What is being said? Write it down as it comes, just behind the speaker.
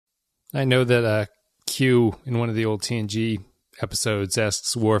I know that Q in one of the old TNG episodes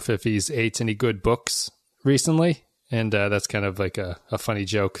asks Worf if he's ate any good books recently, and that's kind of like a funny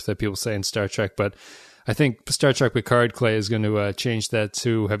joke that people say in Star Trek, but I think Star Trek Picard, Clay, is going to change that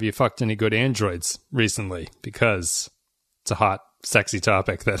to, have you fucked any good androids recently? Because it's a hot, sexy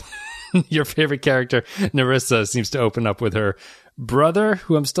topic that your favorite character, Narissa, seems to open up with her brother,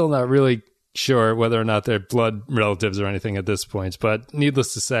 who I'm still not really sure whether or not they're blood relatives or anything at this point. But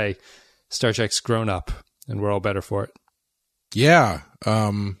needless to say, Star Trek's grown up, and we're all better for it. Yeah.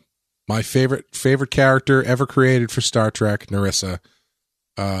 My favorite character ever created for Star Trek, Narissa.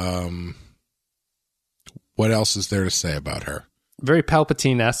 What else is there to say about her? Very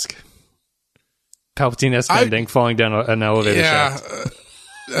Palpatine-esque. Palpatine-esque ending, falling down an elevator shaft.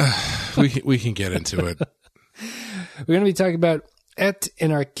 We can get into it. We're going to be talking about Et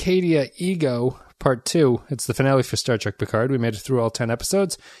in Arcadia Ego, Part 2. It's the finale for Star Trek Picard. We made it through all 10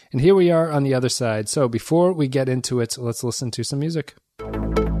 episodes, and here we are on the other side. So before we get into it, let's listen to some music.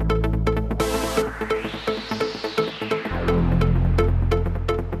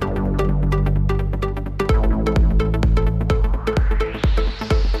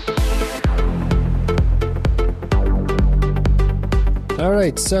 All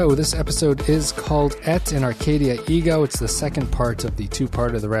right, so this episode is called Et in Arcadia Ego. It's the second part of the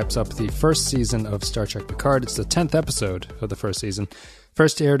two-parter that wraps up the first season of Star Trek Picard. It's the 10th episode of the first season.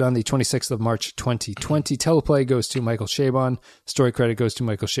 First aired on the 26th of March, 2020. Teleplay goes to Michael Chabon. Story credit goes to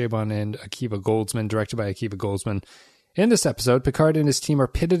Michael Chabon and Akiva Goldsman, directed by Akiva Goldsman. In this episode, Picard and his team are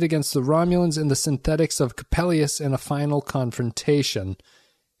pitted against the Romulans and the synthetics of Coppelius in a final confrontation.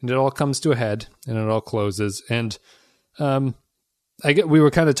 And it all comes to a head, and it all closes. And we were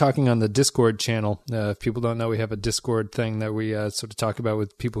kind of talking on the Discord channel. If people don't know, we have a Discord thing that we sort of talk about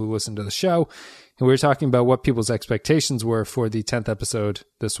with people who listen to the show. And we were talking about what people's expectations were for the 10th episode,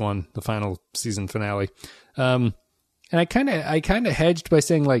 this one, the final season finale. And I kind of hedged by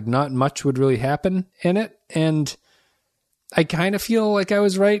saying like not much would really happen in it. And I kind of feel like I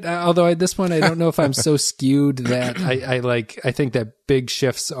was right. Although at this point, I don't know if I'm so skewed that I think that big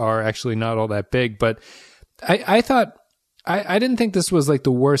shifts are actually not all that big. But I thought, I didn't think this was like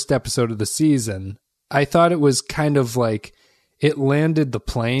the worst episode of the season. I thought it was kind of like it landed the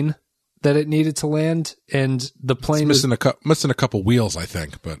plane that it needed to land, and the plane missing a couple wheels, I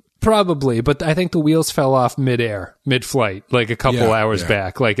think, but probably. But I think the wheels fell off mid-flight, like a couple hours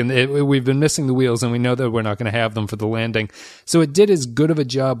back. Like, and we've been missing the wheels, and we know that we're not going to have them for the landing. So it did as good of a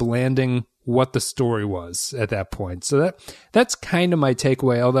job landing what the story was at that point. So that's kind of my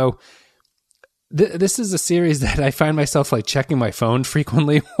takeaway. Although this is a series that I find myself like checking my phone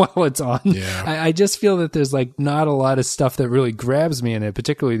frequently while it's on. Yeah. I just feel that there's like not a lot of stuff that really grabs me in it,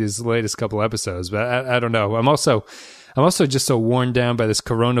 particularly these latest couple episodes. But I don't know. I'm also just so worn down by this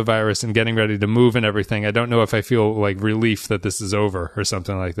coronavirus and getting ready to move and everything. I don't know if I feel like relief that this is over or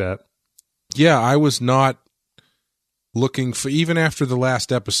something like that. Yeah, I was not looking for, even after the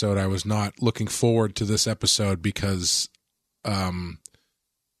last episode, I was not looking forward to this episode because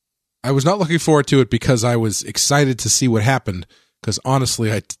I was not looking forward to it because I was excited to see what happened. Because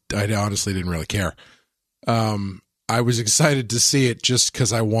honestly, I honestly didn't really care. I was excited to see it just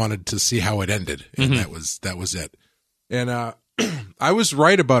because I wanted to see how it ended, and that was it. And I was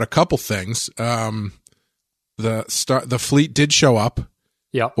right about a couple things. The fleet did show up,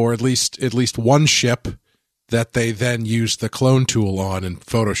 or at least one ship that they then used the clone tool on in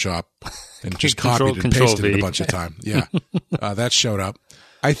Photoshop and just copied and pasted it a bunch of time. Yeah, that showed up.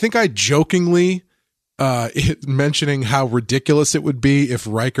 I think I jokingly mentioning how ridiculous it would be if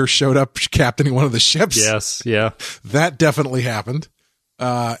Riker showed up captaining one of the ships. Yes, yeah. That definitely happened.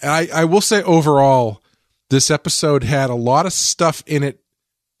 I will say overall, this episode had a lot of stuff in it.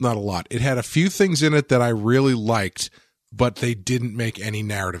 Not a lot. It had a few things in it that I really liked, but they didn't make any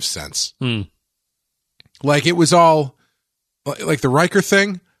narrative sense. Like it was all like the Riker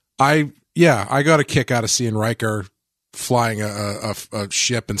thing. I got a kick out of seeing Riker flying a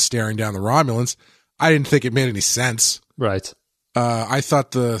ship and staring down the Romulans. I didn't think it made any sense. Right. I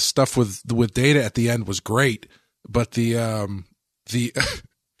thought the stuff with Data at the end was great, but the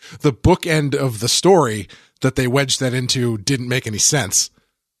bookend of the story that they wedged that into didn't make any sense.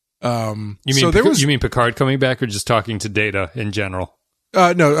 You mean Picard coming back, or just talking to Data in general?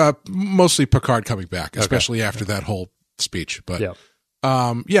 No, mostly Picard coming back, especially after that whole speech. But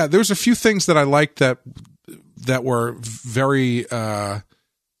there's a few things that I liked that were very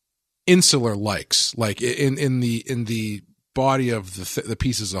insular likes, like in the body of the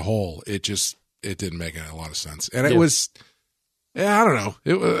piece as a whole. It didn't make a lot of sense, and it was, I don't know,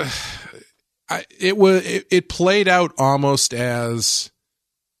 it played out almost as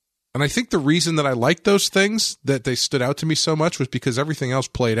And I think the reason that I liked those things, that they stood out to me so much, was because everything else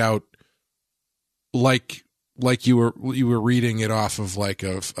played out like you were reading it off of like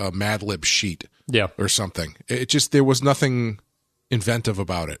a Mad Lib sheet, or something. It just, there was nothing inventive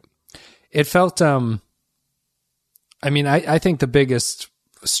about it. It felt, I mean, I think the biggest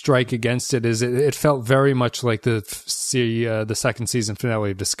strike against it is it felt very much like the second season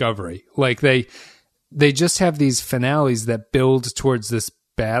finale of Discovery. Like they just have these finales that build towards this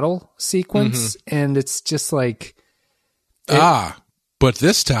battle sequence, and it's just like, but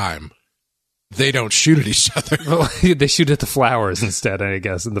this time they don't shoot at each other. Well, they shoot at the flowers instead, I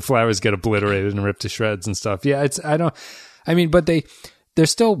guess, and the flowers get obliterated and ripped to shreds and stuff. Yeah, but they're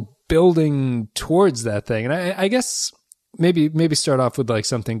still building towards that thing, and I guess maybe start off with like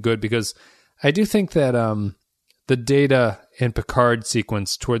something good, because I do think that the Data and Picard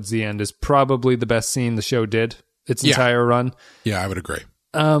sequence towards the end is probably the best scene the show did its entire run. Yeah, I would agree.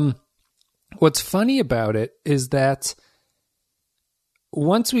 What's funny about it is that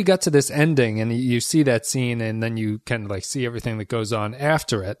once we got to this ending and you see that scene and then you kind of like see everything that goes on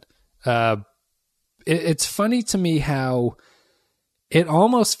after it, it's funny to me how it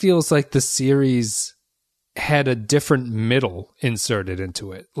almost feels like the series had a different middle inserted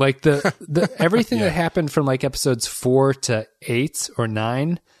into it. Like the everything that happened from like episodes 4 to 8 or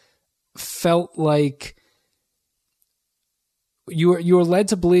 9 felt like you were led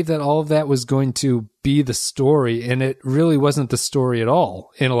to believe that all of that was going to be the story, and it really wasn't the story at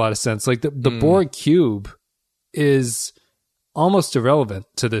all in a lot of sense. Like the Borg cube is almost irrelevant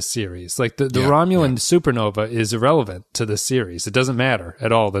to this series. Like the Romulan supernova is irrelevant to this series. It doesn't matter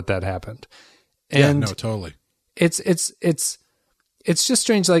at all that happened. And no, totally. It's just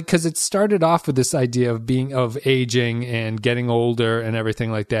strange, like, because it started off with this idea of aging and getting older and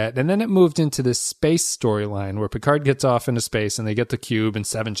everything like that, and then it moved into this space storyline where Picard gets off into space and they get the cube and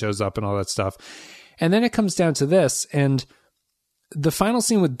Seven shows up and all that stuff, and then it comes down to this, and the final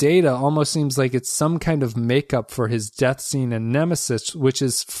scene with Data almost seems like it's some kind of makeup for his death scene in Nemesis, which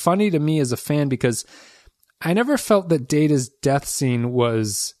is funny to me as a fan because I never felt that Data's death scene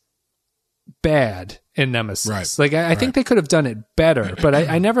was bad in Nemesis. Right. Like I think they could have done it better, but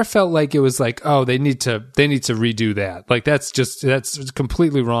I never felt like it was like, oh, they need to redo that. Like that's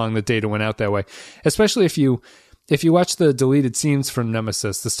completely wrong that Data went out that way. Especially if you watch the deleted scenes from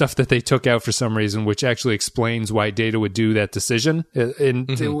Nemesis, the stuff that they took out for some reason, which actually explains why Data would do that decision,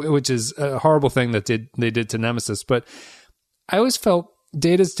 which is a horrible thing that they did to Nemesis. But I always felt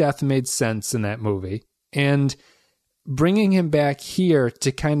Data's death made sense in that movie, and bringing him back here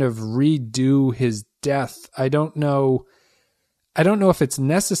to kind of redo his death, I don't know if it's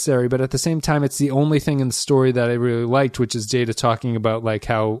necessary, but at the same time, it's the only thing in the story that I really liked, which is Data talking about like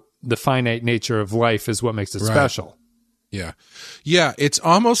how the finite nature of life is what makes it special. Yeah. Yeah. It's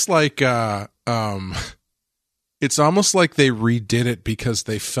almost like, it's almost like they redid it because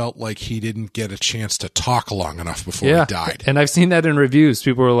they felt like he didn't get a chance to talk long enough before he died. And I've seen that in reviews.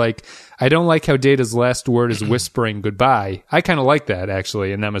 People were like, I don't like how Data's last word is whispering goodbye. I kind of like that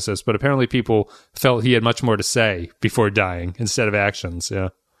actually in Nemesis, but apparently people felt he had much more to say before dying instead of actions. Yeah.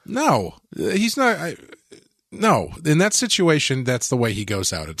 No, he's not. No, in that situation, that's the way he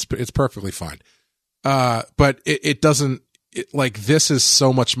goes out. It's perfectly fine. But it doesn't, like, this is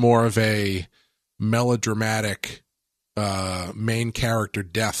so much more of a melodramatic main character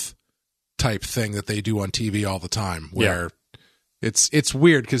death type thing that they do on TV all the time, where it's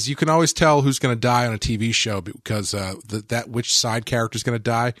weird because you can always tell who's going to die on a TV show because that which side character is going to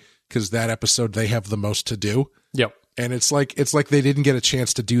die, because that episode they have the most to do. Yep. And it's like they didn't get a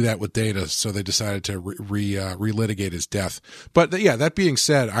chance to do that with Data, so they decided to relitigate his death. But that being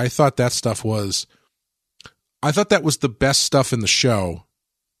said, I thought that was the best stuff in the show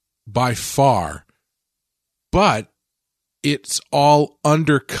by far. But it's all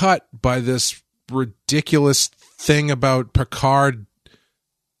undercut by this ridiculous thing about Picard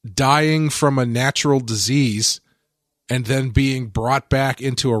dying from a natural disease and then being brought back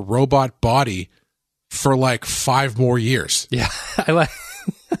into a robot body for like 5 more years. Yeah, I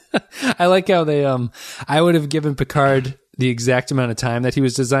like how they I would have given Picard the exact amount of time that he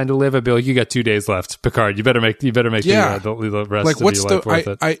was designed to live. I'd be like, you got 2 days left, Picard. You better make the rest like, of your life worth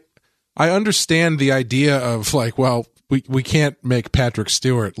it. I understand the idea of like, well, we can't make Patrick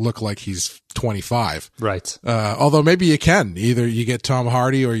Stewart look like he's 25. Right. Although maybe you can. Either you get Tom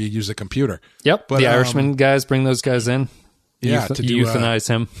Hardy or you use a computer. But the Irishman guys, bring those guys in. Yeah, to euthanize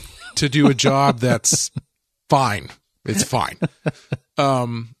him. To do a job that's fine. It's fine.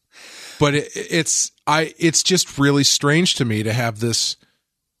 But it's just really strange to me to have this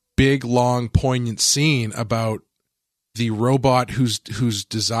big, long, poignant scene about the robot who's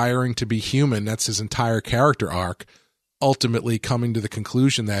desiring to be human, that's his entire character arc, ultimately coming to the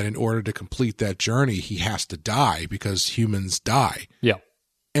conclusion that in order to complete that journey, he has to die because humans die. Yeah.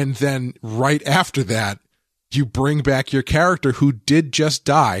 And then right after that, you bring back your character who did just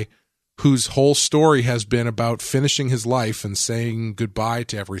die, whose whole story has been about finishing his life and saying goodbye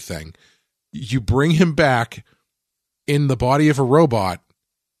to everything. You bring him back in the body of a robot,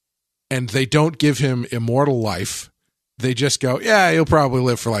 and they don't give him immortal life. They just go, yeah, he'll probably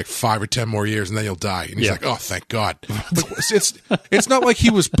live for like 5 or 10 more years, and then he'll die. And he's like, oh, thank God. It's not like he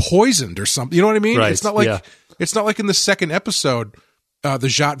was poisoned or something. You know what I mean? Right. It's not like in the second episode, the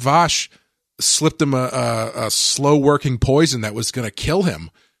Zhat Vash slipped him a slow working poison that was going to kill him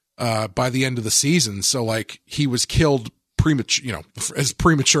by the end of the season. So like he was killed as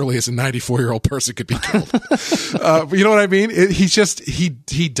prematurely as a 94-year-old person could be killed. You know what I mean?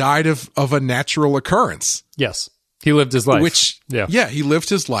 He died of a natural occurrence. Yes. He lived his life. He lived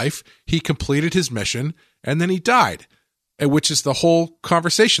his life. He completed his mission, and then he died, which is the whole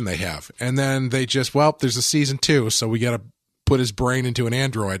conversation they have. And then they just, there's a season 2, so we got to put his brain into an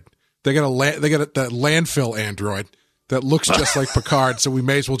android. They got that landfill android that looks just like Picard, so we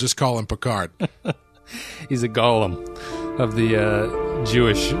may as well just call him Picard. He's a golem of the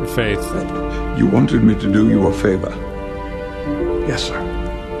Jewish faith. You wanted me to do you a favor. Yes, sir.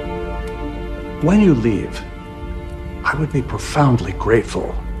 When you leave, I would be profoundly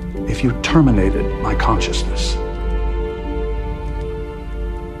grateful if you terminated my consciousness.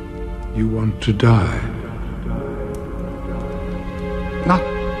 You want to die? Not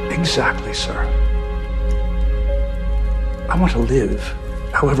exactly, sir. I want to live,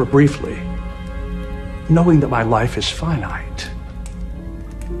 however briefly, knowing that my life is finite.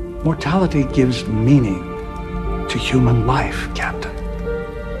 Mortality gives meaning to human life, Captain.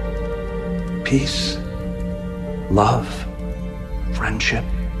 Peace, love, friendship,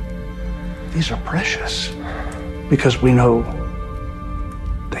 these are precious because we know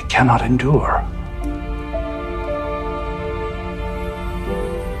they cannot endure.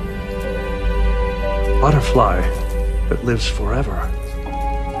 Butterfly that lives forever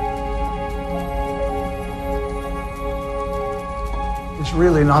is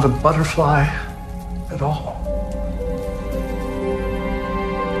really not a butterfly at all.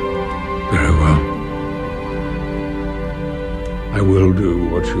 Very well. I will do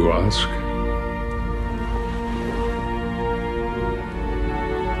what you ask.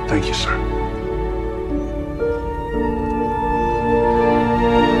 Thank you, sir.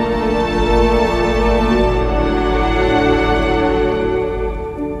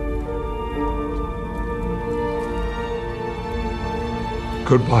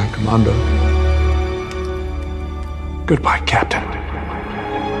 Goodbye, Commander. Goodbye, Captain.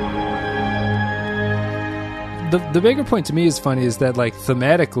 The bigger point to me is funny is that like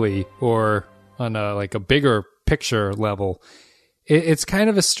thematically or on a bigger picture level, it's kind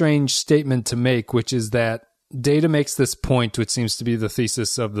of a strange statement to make, which is that Data makes this point, which seems to be the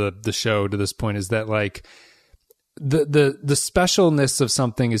thesis of the show to this point, is that like the specialness of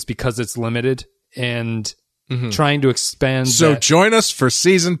something is because it's limited and trying to expand. So join us for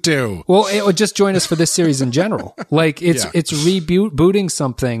season 2. Well, it would just join us for this series in general. Like it's rebooting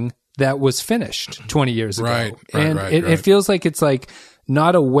something that was finished 20 years ago. It feels like it's like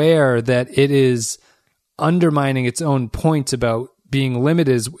not aware that it is undermining its own point about being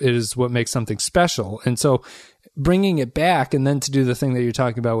limited is what makes something special. And so bringing it back and then to do the thing that you're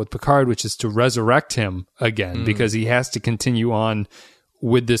talking about with Picard, which is to resurrect him again because he has to continue on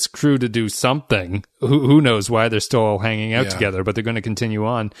with this crew to do something. Who knows why they're still all hanging out together, but they're going to continue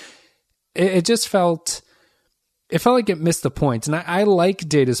on. It just felt like it missed the point. And I like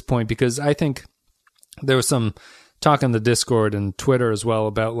Data's point because I think there was some talk on the Discord and Twitter as well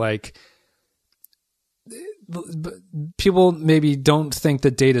about like people maybe don't think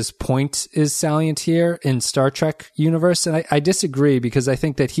that Data's point is salient here in Star Trek universe. And I disagree because I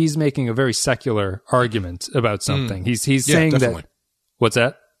think that he's making a very secular argument about something. He's saying definitely. that. What's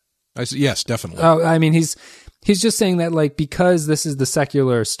that? Yes, definitely. Oh, I mean, he's just saying that like, because this is the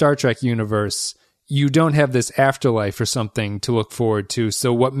secular Star Trek universe, you don't have this afterlife or something to look forward to.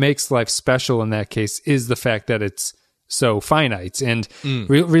 So what makes life special in that case is the fact that it's so finite. And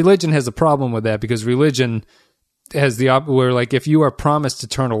religion has a problem with that because religion has where like, if you are promised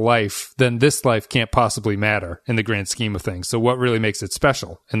eternal life, then this life can't possibly matter in the grand scheme of things. So what really makes it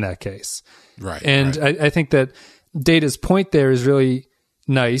special in that case? Right. And right. I think that Data's point there is really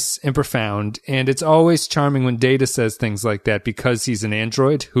nice and profound, and it's always charming when Data says things like that because he's an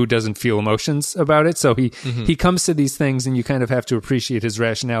android who doesn't feel emotions about it. So he comes to these things and you kind of have to appreciate his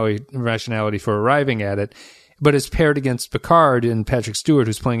rationality for arriving at it. but it's paired against Picard and Patrick Stewart,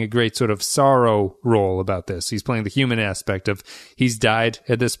 who's playing a great sort of sorrow role about this. He's playing the human aspect of he's died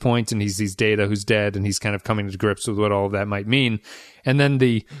at this point, and he's Data who's dead, and he's kind of coming to grips with what all of that might mean. And then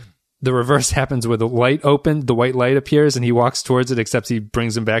the reverse happens where the light opened, the white light appears, and he walks towards it, except he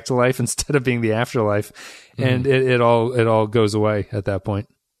brings him back to life instead of being the afterlife. And it all goes away at that point.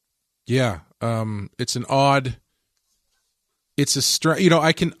 Yeah. It's an odd... It's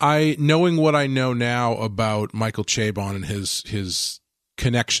a knowing what I know now about Michael Chabon and his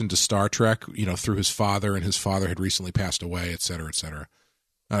connection to Star Trek, through his father, and his father had recently passed away, et cetera, et cetera.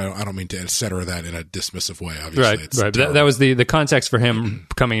 I don't mean to et cetera that in a dismissive way, obviously. Right. That was the context for him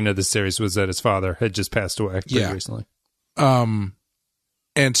coming into the series, was that his father had just passed away pretty recently. And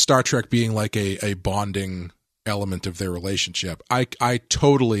Star Trek being like a bonding element of their relationship. I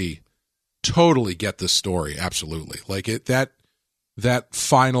totally get this story. Absolutely. Like that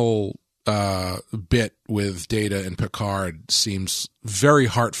final bit with Data and Picard seems very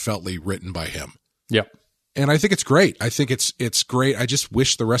heartfeltly written by him. Yep. And I think it's great. I think it's great. I just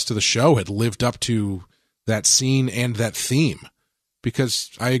wish the rest of the show had lived up to that scene and that theme,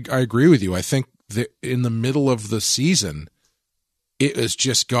 because I agree with you. I think that in the middle of the season, it has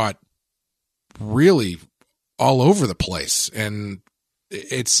just got really all over the place. And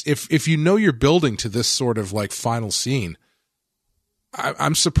it's if you're building to this sort of like final scene,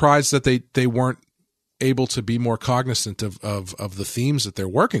 I'm surprised that they weren't able to be more cognizant of the themes that they're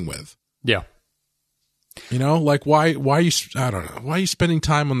working with. Yeah. Like why are you, I don't know, why are you spending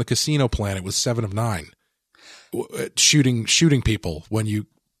time on the casino planet with 7 of 9 shooting people when you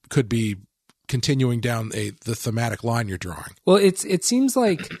could be continuing down the thematic line you're drawing? Well, it seems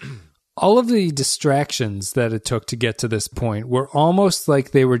like all of the distractions that it took to get to this point were almost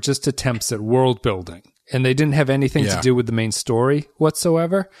like they were just attempts at world building, and they didn't have anything to do with the main story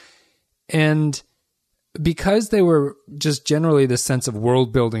whatsoever. And because they were just generally this sense of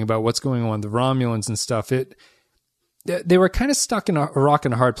world building about what's going on, the Romulans and stuff, they were kind of stuck in a rock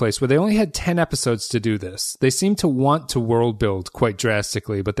and a hard place where they only had 10 episodes to do this. They seemed to want to world build quite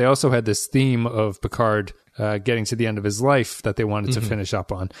drastically, but they also had this theme of Picard getting to the end of his life that they wanted to finish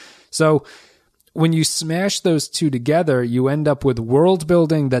up on. So when you smash those two together, you end up with world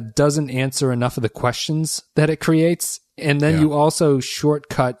building that doesn't answer enough of the questions that it creates. And then you also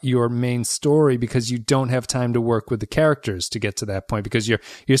shortcut your main story because you don't have time to work with the characters to get to that point, because you're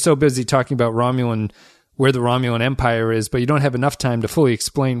so busy talking about where the Romulan Empire is, but you don't have enough time to fully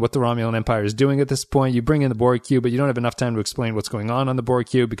explain what the Romulan Empire is doing at this point. You bring in the Borg cube, but you don't have enough time to explain what's going on the Borg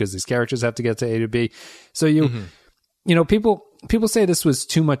cube because these characters have to get to A to B. So people say this was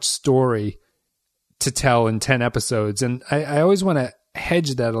too much story to tell in 10 episodes. And I always want to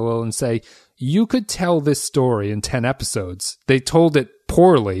hedge that a little and say, you could tell this story in 10 episodes. They told it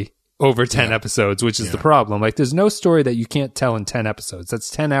poorly over 10 episodes, which is the problem. Like, there's no story that you can't tell in 10 episodes.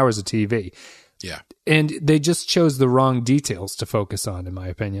 That's 10 hours of TV. Yeah. And they just chose the wrong details to focus on, in my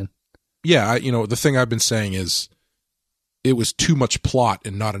opinion. Yeah. The thing I've been saying is it was too much plot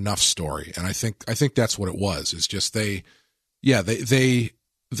and not enough story. And I think that's what it was. It's just they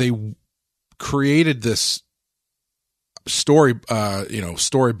created this story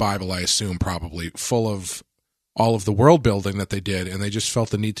Bible, I assume, probably full of all of the world building that they did, and they just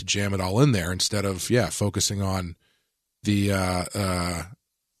felt the need to jam it all in there instead of focusing on the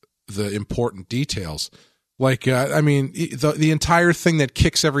important details. Like the entire thing that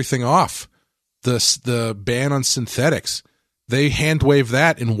kicks everything off, the ban on synthetics, they hand wave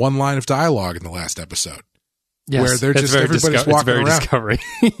that in one line of dialogue in the last episode. Yes, where they're just everybody's walking around. Discovery.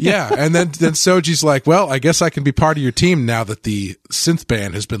 Yeah, and then Soji's like, "Well, I guess I can be part of your team now that the synth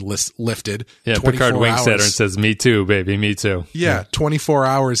ban has been lifted." Yeah, Picard winks at her and says, "Me too, baby, me too." Yeah, 24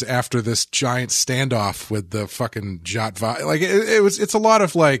 hours after this giant standoff with the fucking Jot like it's a lot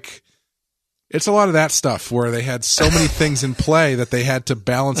of that stuff where they had so many things in play that they had to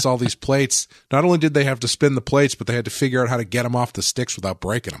balance all these plates. Not only did they have to spin the plates, but they had to figure out how to get them off the sticks without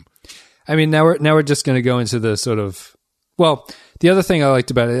breaking them. I mean, now we're just going to go into the sort of, well, the other thing I liked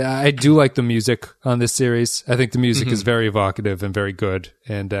about it, I do like the music on this series. I think the music is very evocative and very good,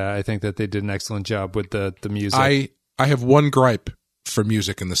 and I think that they did an excellent job with the music. I have one gripe for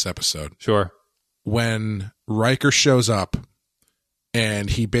music in this episode. Sure. When Riker shows up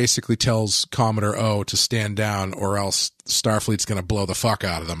and he basically tells Commodore O to stand down or else Starfleet's going to blow the fuck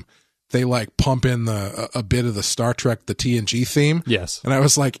out of them, they pump in a bit of the Star Trek, the TNG theme. Yes. And I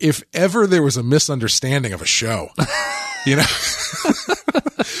was like, if ever there was a misunderstanding of a show,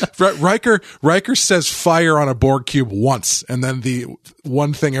 Riker says fire on a Borg cube once. And then the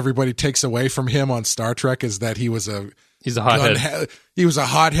one thing everybody takes away from him on Star Trek is that he was a He's a hothead. He was a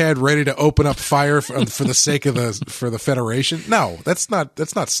hothead ready to open up fire for the sake of the Federation. No, that's not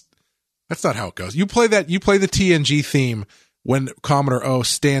how it goes. You play the TNG theme when Commodore O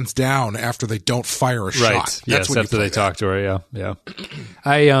stands down after they don't fire a shot. Right. Yes, after they talk to her. Yeah.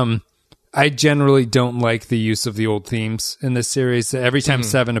 I generally don't like the use of the old themes in this series. Every time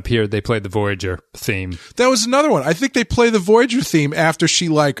Seven appeared, they played the Voyager theme. That was another one. I think they play the Voyager theme after she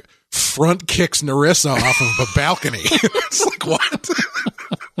like front kicks Narissa off of a balcony. It's like, what?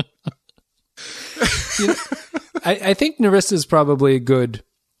 I think Narissa is probably a good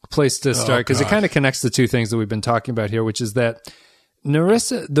place to start because it kind of connects the two things that we've been talking about here, which is that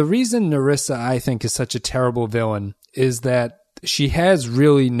the reason Narissa, I think, is such a terrible villain is that she has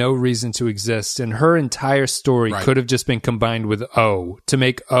really no reason to exist, and her entire story could have just been combined with O to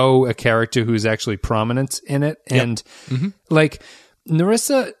make O a character who's actually prominent in it. Yep. And like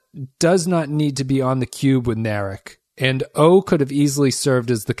Narissa does not need to be on the cube with Narek. And O could have easily served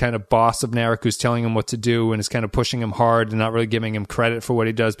as the kind of boss of Narek who's telling him what to do and is kind of pushing him hard and not really giving him credit for what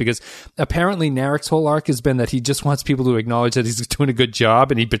he does, because apparently Narek's whole arc has been that he just wants people to acknowledge that he's doing a good job,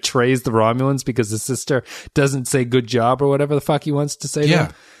 and he betrays the Romulans because his sister doesn't say good job or whatever the fuck he wants to say.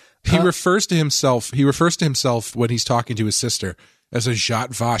 Yeah. He refers to himself when he's talking to his sister as a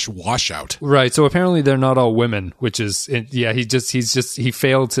Jat Vash washout. Right. So apparently they're not all women, which is, he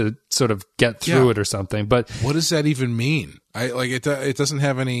failed to sort of get through it or something. But what does that even mean? It doesn't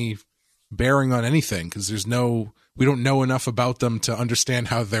have any bearing on anything because we don't know enough about them to understand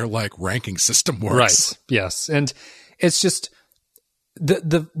how their like ranking system works. Right. Yes. And it's just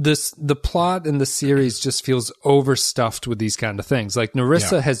the plot in the series just feels overstuffed with these kind of things. Like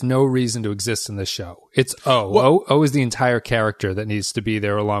Narissa has no reason to exist in this show. It's O is the entire character that needs to be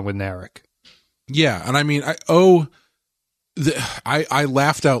there along with Narek. Yeah, and I mean, I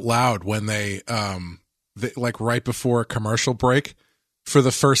laughed out loud when they like right before a commercial break for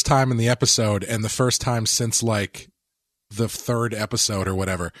the first time in the episode, and the first time since like the third episode or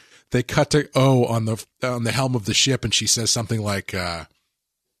whatever. They cut to O on the helm of the ship, and she says something like,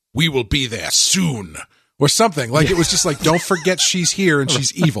 "We will be there soon," or something. Like it was just like, "Don't forget she's here and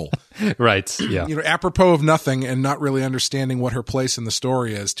she's evil." Right. Yeah. Apropos of nothing, and not really understanding what her place in the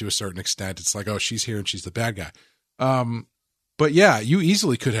story is to a certain extent. It's like, oh, she's here and she's the bad guy. But yeah, you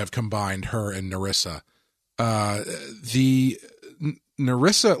easily could have combined her and Narissa.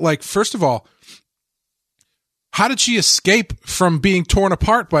 Narissa, like, first of all, how did she escape from being torn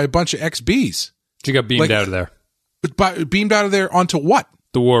apart by a bunch of XBs? She got beamed out of there. Beamed out of there onto what?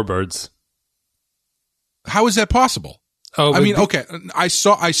 The Warbirds. How is that possible? Oh, I mean, okay, I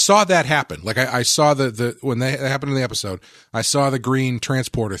saw that happen. Like I saw the when that happened in the episode, I saw the green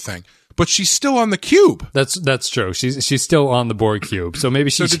transporter thing. But she's still on the cube. That's true. She's still on the Borg cube. So maybe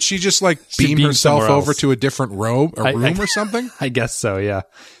So did she just like beam herself over to a different room or something? I guess so. Yeah.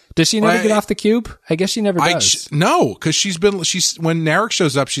 Does she never get off the cube? I guess she never does. No, because when Narek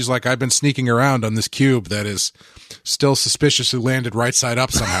shows up, she's like, I've been sneaking around on this cube that is still suspiciously landed right side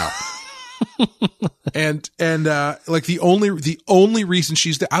up somehow. and like the only reason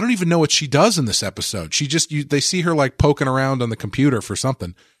she's there, I don't even know what she does in this episode. They see her like poking around on the computer for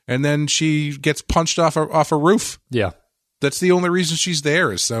something, and then she gets punched off a roof. Yeah, that's the only reason she's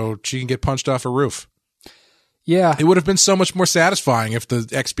there, is so she can get punched off a roof. Yeah. It would have been so much more satisfying if the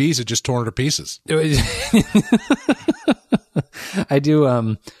XBs had just torn her to pieces. I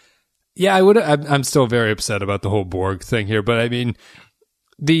do. Yeah, I would. I'm still very upset about the whole Borg thing here, but I mean,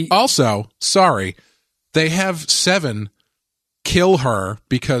 also, sorry, they have Seven kill her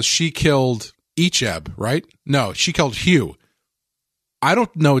because she killed Icheb, right? No, she killed Hugh. I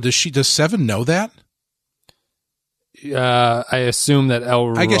don't know. Does Seven know that? I assume that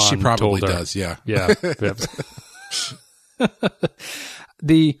Elron I guess she probably told her. Does. Yeah. Yeah.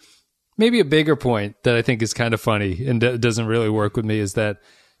 Maybe a bigger point that I think is kind of funny and doesn't really work with me is that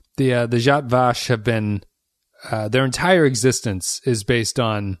the Jat Vash have been their entire existence is based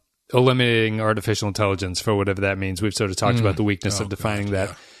on eliminating artificial intelligence for whatever that means. We've sort of talked about the weakness of defining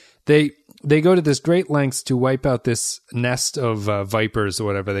that. Yeah. They go to this great lengths to wipe out this nest of vipers or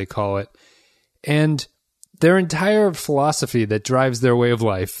whatever they call it, and their entire philosophy that drives their way of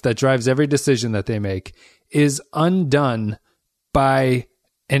life, that drives every decision that they make, is undone by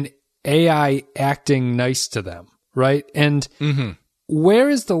an AI acting nice to them, right? And where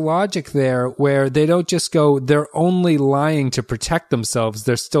is the logic there where they don't just go, they're only lying to protect themselves,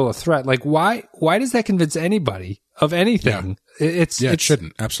 they're still a threat? Like, why does that convince anybody of anything? Yeah. It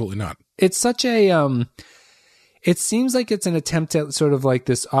shouldn't. Absolutely not. It's such a... It seems like it's an attempt at sort of like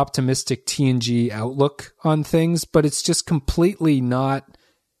this optimistic TNG outlook on things, but it's just completely not.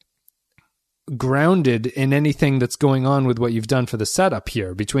 grounded in anything that's going on with what you've done for the setup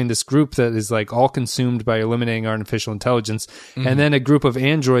here, between this group that is like all consumed by eliminating artificial intelligence and then a group of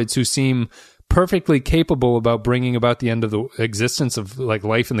androids who seem perfectly capable about bringing about the end of the existence of like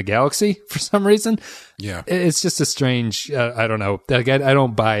life in the galaxy for some reason. Yeah. It's just a strange, I don't know. Like, I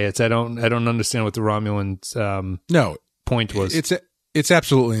don't buy it. I don't understand what the Romulans point was. It's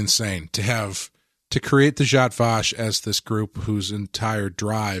absolutely insane to create the Zhat Vash as this group whose entire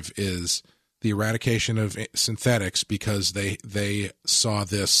drive is the eradication of synthetics because they saw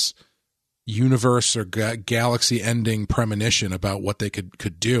this universe or galaxy ending premonition about what they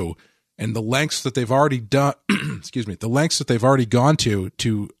could do. And the lengths that they've already done, the lengths that they've already gone to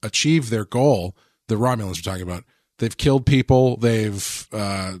achieve their goal, the Romulans are talking about. They've killed people. They've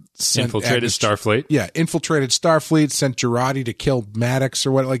infiltrated Starfleet. Yeah, infiltrated Starfleet. Sent Jurati to kill Maddox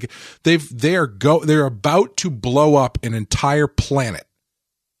or what? Like they're about to blow up an entire planet,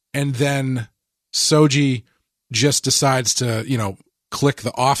 and then Soji just decides to click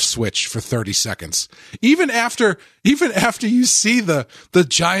the off switch for 30 seconds. Even after you see the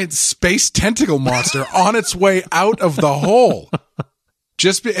giant space tentacle monster on its way out of the hole.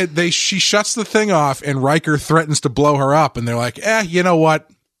 She shuts the thing off and Riker threatens to blow her up and they're like, you know what?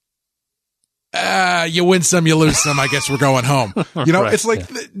 You win some, you lose some. I guess we're going home. Right, it's like,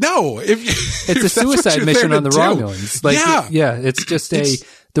 no. It's a suicide mission on the Romulans. Like, yeah, it's just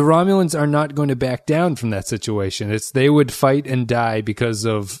the Romulans are not going to back down from that situation. They would fight and die because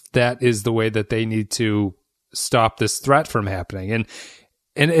of that is the way that they need to stop this threat from happening. And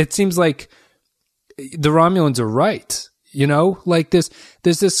it seems like the Romulans are right. Like there's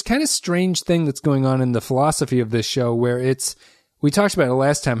this kind of strange thing that's going on in the philosophy of this show where we talked about it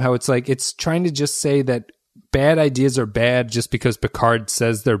last time, how it's like, it's trying to just say that bad ideas are bad just because Picard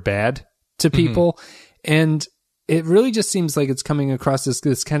says they're bad to people. And it really just seems like it's coming across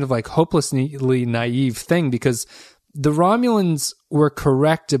this kind of like hopelessly naive thing because the Romulans were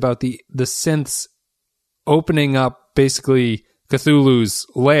correct about the synths opening up basically Cthulhu's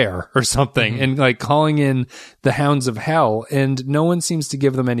lair or something and like calling in the Hounds of Hell, and no one seems to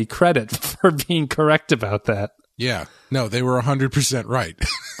give them any credit for being correct about that. Yeah, no, they were 100% right.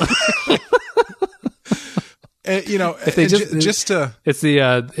 If they it's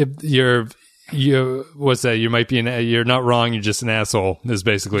the what's that? You might be you're not wrong. You're just an asshole. Is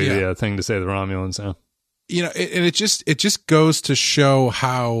basically the thing to say to the Romulans. So. And it just goes to show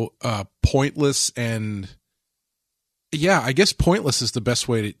how pointless and I guess pointless is the best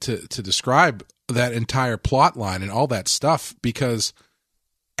way to describe that entire plot line and all that stuff. Because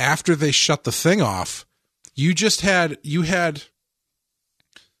after they shut the thing off, you had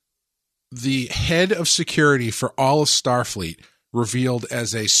the head of security for all of Starfleet revealed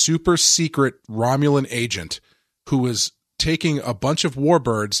as a super secret Romulan agent who was taking a bunch of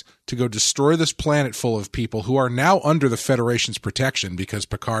warbirds to go destroy this planet full of people who are now under the Federation's protection because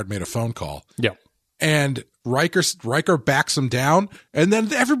Picard made a phone call. Yeah. And Riker backs him down, and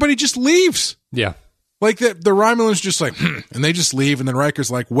then everybody just leaves. Yeah. Like the Romulans just like, and they just leave, and then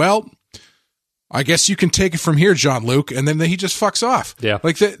Riker's like, well, I guess you can take it from here, Jean-Luc, and then he just fucks off. Yeah.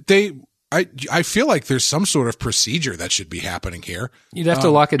 Like I feel like there's some sort of procedure that should be happening here. You'd have to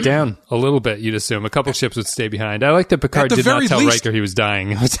lock it down a little bit, you'd assume. A couple ships would stay behind. I like that Picard did not tell Riker he was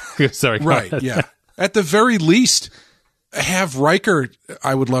dying. Sorry. Right, yeah. At the very least, have Riker,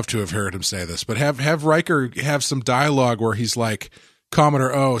 I would love to have heard him say this, but have Riker have some dialogue where he's like,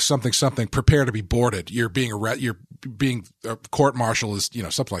 Commodore O, something, prepare to be boarded. You're being court-martial is,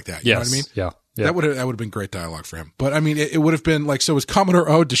 something like that. You know what I mean? Yeah. Yeah. That would have been great dialogue for him. But I mean, it would have been like, so is Commodore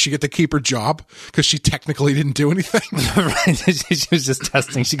O, does she get to keep her job? Because she technically didn't do anything. Right. She was just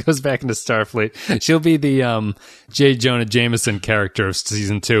testing. She goes back into Starfleet. She'll be the J. Jonah Jameson character of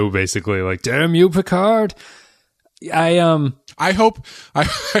season 2, basically. Like, damn you, Picard. I hope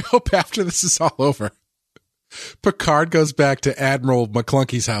after this is all over, Picard goes back to Admiral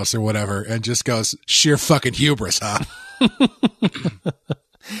McClunky's house or whatever and just goes, sheer fucking hubris, huh?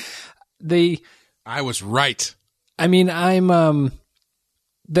 I was right. I mean, I'm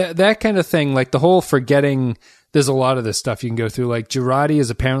that kind of thing, like the whole forgetting. There's a lot of this stuff you can go through. Like Jurati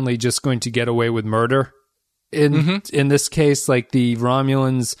is apparently just going to get away with murder. In this case, like the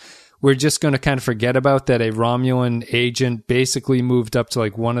Romulans, we're just going to kind of forget about that. A Romulan agent basically moved up to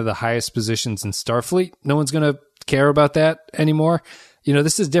like one of the highest positions in Starfleet. No one's going to care about that anymore.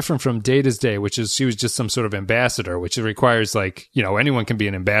 This is different from Data's day, which is she was just some sort of ambassador, which requires like, anyone can be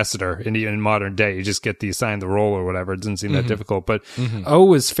an ambassador in modern day. You just get assigned the role or whatever. It doesn't seem that difficult, but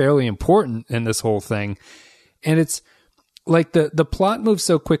O is fairly important in this whole thing. And it's like the plot moves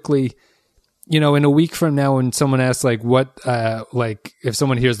so quickly. in a week from now, when someone asks like if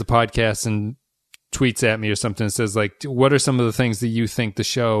someone hears the podcast and tweets at me or something and says like, what are some of the things that you think the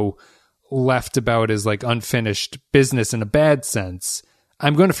show left about as like unfinished business in a bad sense,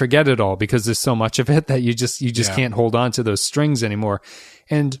 I'm going to forget it all because there's so much of it that you just can't hold on to those strings anymore.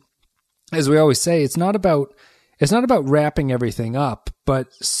 And as we always say, it's not about wrapping everything up,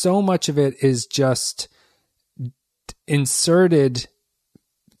 but so much of it is just inserted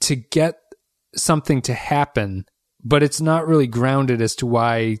to get something to happen, but it's not really grounded as to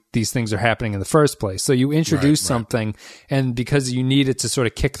why these things are happening in the first place. So you introduce something, and because you need it to sort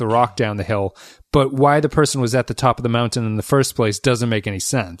of kick the rock down the hill, but why the person was at the top of the mountain in the first place doesn't make any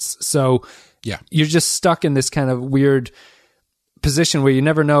sense. So you're just stuck in this kind of weird position where you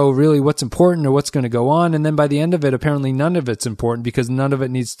never know really what's important or what's going to go on. And then by the end of it, apparently none of it's important because none of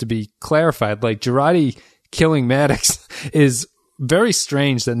it needs to be clarified. Like Girardi killing Maddox is very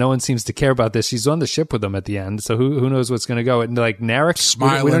strange that no one seems to care about this. She's on the ship with them at the end, so who knows what's going to go. And like Narek,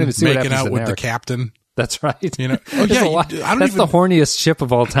 smiling, we don't even see what making happens out to with Narek. the captain. That's right. That's the horniest ship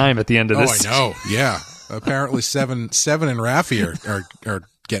of all time at the end of this. Oh, I know. Yeah. Apparently Seven and Raffi are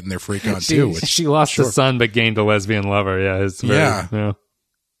getting their freak on too. She lost a son but gained a lesbian lover. Yeah. It's very,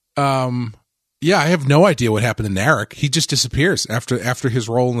 I have no idea what happened to Narek. He just disappears after his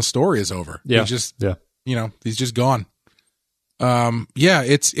role in the story is over. Yeah. He's just gone. I mean,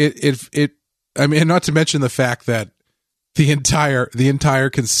 not to mention the fact that the entire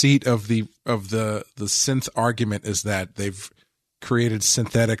conceit of the synth argument is that they've created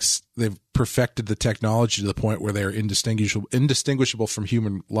synthetics. They've perfected the technology to the point where they're indistinguishable from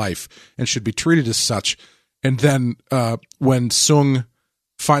human life and should be treated as such. And then when Sung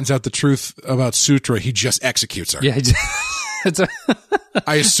finds out the truth about Sutra, he just executes her. Yeah.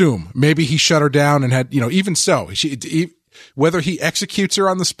 I assume maybe he shut her down and had, even so, whether he executes her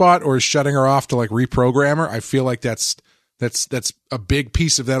on the spot or is shutting her off to like reprogram her, I feel like that's a big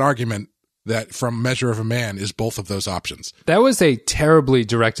piece of that argument, that from Measure of a Man is both of those options. That was a terribly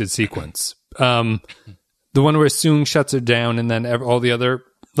directed sequence. The one where Soong shuts her down and then all the other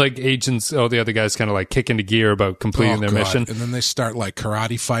like agents, all the other guys kind of like kick into gear about completing their mission. And then they start like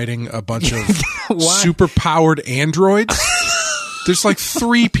karate fighting a bunch of super powered androids. There's like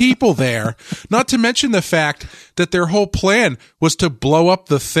 3 people there, not to mention the fact that their whole plan was to blow up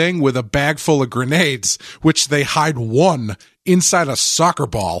the thing with a bag full of grenades, which they hide one inside a soccer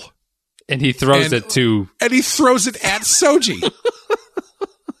ball. And he throws it at Soji.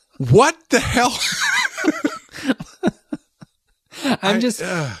 What the hell?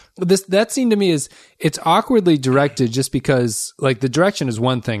 That scene to me it's awkwardly directed just because like the direction is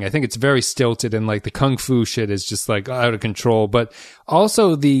one thing. I think it's very stilted and like the kung fu shit is just like out of control, but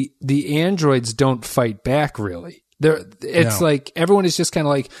also the androids don't fight back really. Like everyone is just kind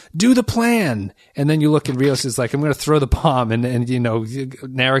of like, do the plan. And then you look at Rios is like, I'm going to throw the bomb. And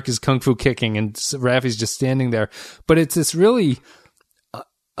Narek is kung fu kicking and Raffi's just standing there. But it's this really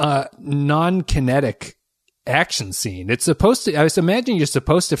non-kinetic action scene. It's supposed to, I was imagining you're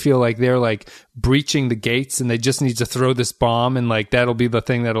supposed to feel like they're like breaching the gates and they just need to throw this bomb and like that'll be the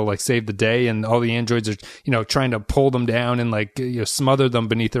thing that'll like save the day, and all the androids are trying to pull them down and like smother them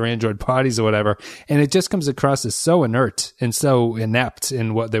beneath their android bodies or whatever, and it just comes across as so inert and so inept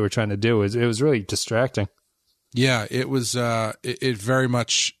in what they were trying to do. It was really distracting. Yeah, it was it very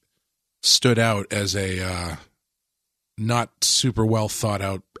much stood out as a not super well thought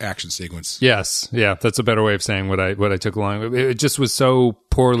out action sequence. Yes. Yeah. That's a better way of saying what I took along. It just was so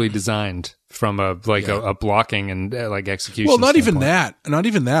poorly designed from a blocking and like execution. Well, not standpoint.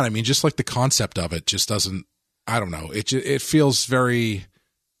 even that. I mean, just like the concept of it just doesn't, I don't know. It feels very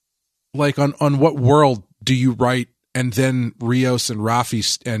like on what world do you write and then Rios and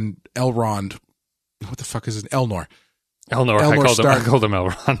Raffi and Elrond, what the fuck is it? Elnor. I called him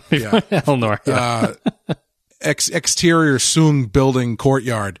Elrond. Yeah. Elnor. Yeah. Exterior Soong building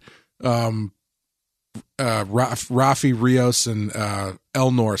courtyard. Raffi, Rios, and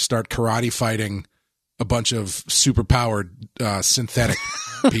Elnor start karate fighting a bunch of super powered synthetic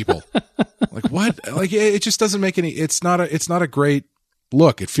people. Like what? Like it just doesn't make any. It's not a great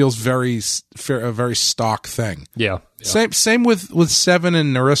look. It feels a very stock thing. Yeah. Same with Seven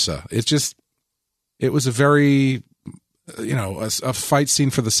and Narissa. It was a very a fight scene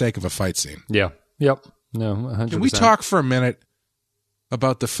for the sake of a fight scene. Yeah. Yep. No, 100%. Can we talk for a minute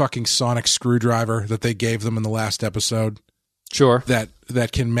about the fucking sonic screwdriver that they gave them in the last episode? Sure. That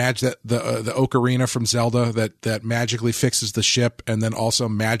can match the ocarina from Zelda that magically fixes the ship and then also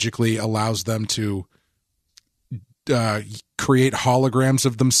magically allows them to create holograms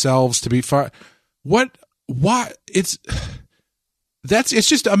of themselves to be far. What? It's it's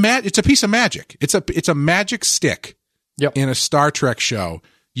just it's a piece of magic. It's a magic stick in a Star Trek show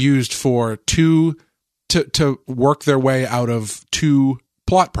used for to work their way out of two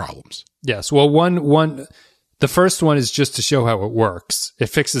plot problems. Yes. Well, the first one is just to show how it works. It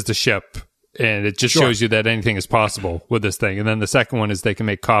fixes the ship, and it just shows you that anything is possible with this thing. And then the second one is they can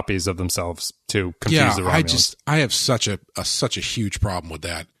make copies of themselves to confuse the Romulans. I have such a huge problem with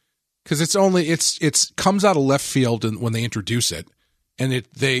that, because it's comes out of left field when they introduce it, and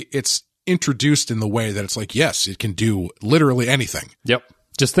it's introduced in the way that it's like, yes, it can do literally anything. Yep.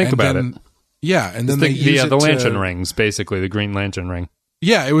 Just think about it. Yeah, and then they use the lantern rings, basically the Green Lantern ring.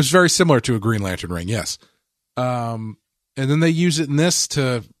 Yeah, it was very similar to a Green Lantern ring. Yes, and then they use it in this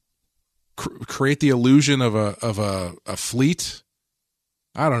to create the illusion of a fleet.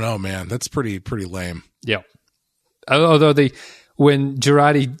 I don't know, man. That's pretty lame. Yeah. Although when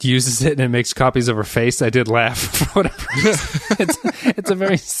Jurati uses it and it makes copies of her face, I did laugh for whatever reason. It's a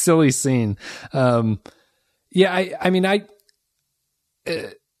very silly scene.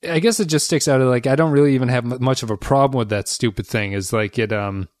 I guess it just sticks out. Like, I don't really even have much of a problem with that stupid thing. Is like it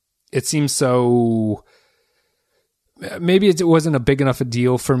seems so. Maybe it wasn't a big enough a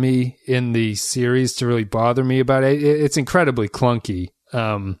deal for me in the series to really bother me about it. It's incredibly clunky,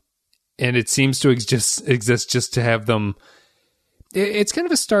 and it seems to exist just to have them. It's kind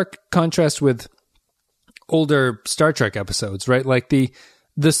of a stark contrast with older Star Trek episodes, right? Like the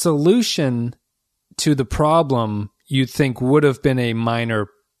solution to the problem you'd think would have been a minor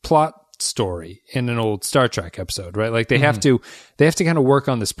plot story in an old Star Trek episode, right? Like they have to kind of work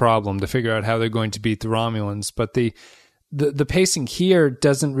on this problem to figure out how they're going to beat the Romulans, but the pacing here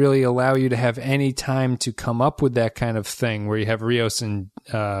doesn't really allow you to have any time to come up with that kind of thing where you have Rios and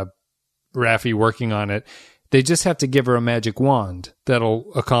Raffi working on it. They just have to give her a magic wand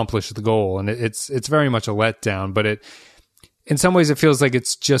that'll accomplish the goal, and it's very much a letdown. But in some ways, it feels like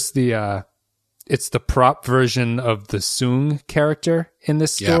it's just it's the prop version of the Soong character in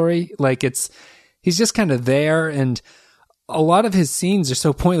this story. Yeah. Like he's just kind of there, and a lot of his scenes are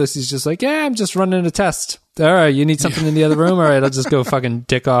so pointless. He's just like, yeah, I'm just running a test. All right, you need something in the other room? All right, I'll just go fucking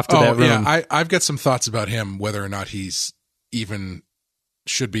dick off to that room. Yeah, I've got some thoughts about him, whether or not he's even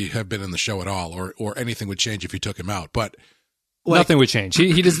should have been in the show at all, or anything would change if you took him out. But nothing would change.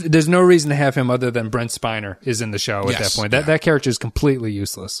 He does. There's no reason to have him other than Brent Spiner is in the show at that point. That character is completely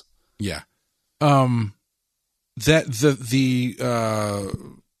useless. Yeah. That the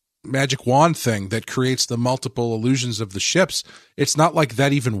magic wand thing that creates the multiple illusions of the ships, it's not like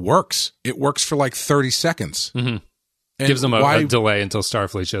that even works. It works for like 30 seconds. Mm-hmm. Gives them a delay until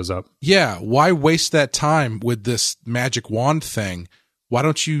Starfleet shows up. Yeah. Why waste that time with this magic wand thing? Why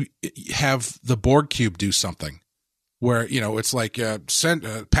don't you have the Borg cube do something where, it's like,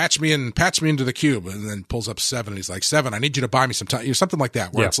 patch me into the cube, and then pulls up Seven. And he's like, Seven, I need you to buy me some time. Something like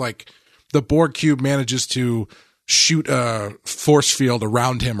that, where it's like the Borg cube manages to shoot a force field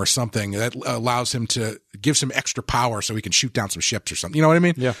around him or something that allows him gives him extra power so he can shoot down some ships or something. You know what I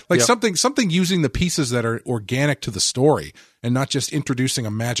mean? Yeah. Like something using the pieces that are organic to the story and not just introducing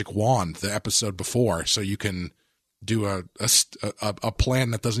a magic wand the episode before so you can do a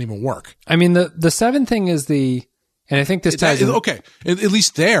plan that doesn't even work. I mean, the Seven thing is and I think this ties in. Okay. At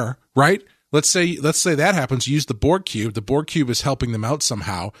least there, right? Let's say that happens. Use the Borg cube. The Borg cube is helping them out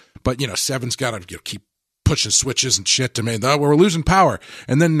somehow, but Seven's got to keep pushing switches and shit to me. We're losing power,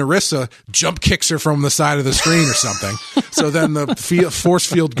 and then Narissa jump kicks her from the side of the screen or something. So then the force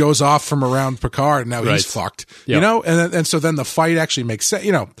field goes off from around Picard, and now he's fucked. Yep. And so then the fight actually makes sense.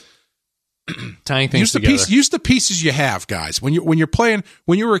 Tying things together. Use the pieces you have, guys. When you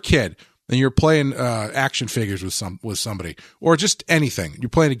were a kid and you're playing action figures with somebody, or just anything, you're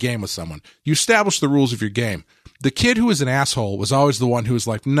playing a game with someone, you establish the rules of your game. The kid who was an asshole was always the one who was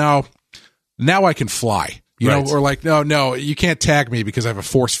like, no, now I can fly. Or like, no, you can't tag me because I have a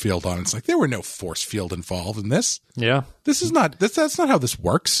force field on. It's like, there were no force field involved in this. Yeah. That's not how this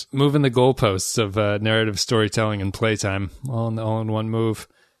works. Moving the goalposts of narrative storytelling and playtime all in one move.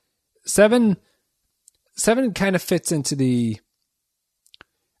 Seven kind of fits into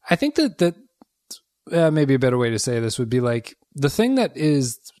I think that maybe a better way to say this would be like the thing that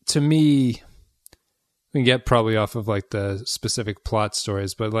is, to me, we can get probably off of like the specific plot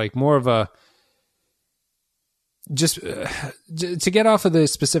stories, but like more of a just to get off of the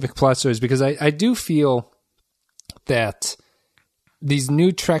specific plot stories, because I do feel that these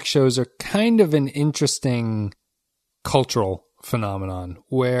new Trek shows are kind of an interesting cultural phenomenon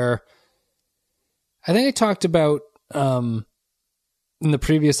where I think I talked about in the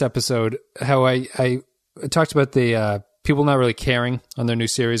previous episode how I talked about the people not really caring on their new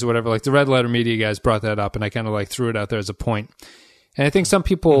series or whatever. Like the Red Letter Media guys brought that up, and I kind of like threw it out there as a point. And I think some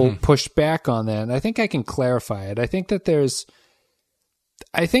people pushed back on that, and I think I can clarify it. I think that there's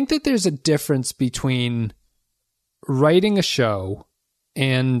a difference between writing a show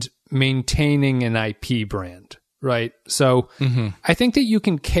and maintaining an IP brand, right? So I think that you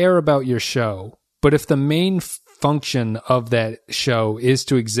can care about your show, but if the main function of that show is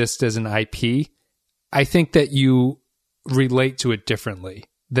to exist as an IP, I think that you relate to it differently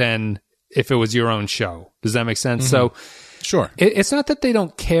than if it was your own show. Does that make sense? So Sure. It's not that they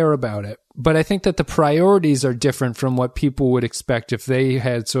don't care about it, but I think that the priorities are different from what people would expect if they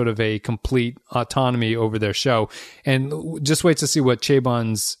had sort of a complete autonomy over their show. And just wait to see what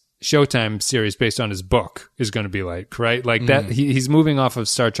Chabon's Showtime series based on his book is going to be like, right? Like that, he's moving off of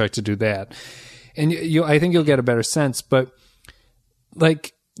Star Trek to do that. And I think you'll get a better sense. But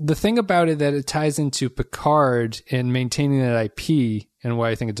like the thing about it that it ties into Picard and maintaining that IP, and why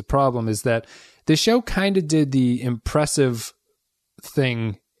I think it's a problem, is that the show kind of did the impressive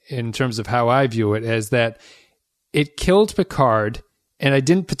thing in terms of how I view it, as that it killed Picard, and I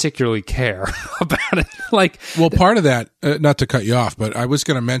didn't particularly care about it. Like, well, part of that, not to cut you off, but I was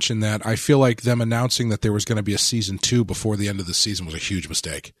going to mention that I feel like them announcing that there was going to be a season 2 before the end of the season was a huge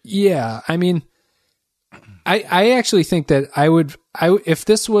mistake. Yeah, I mean, I actually think that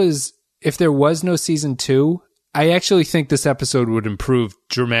if there was no season 2, I actually think this episode would improve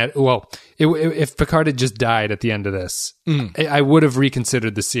dramatically. Well, if Picard had just died at the end of this, I would have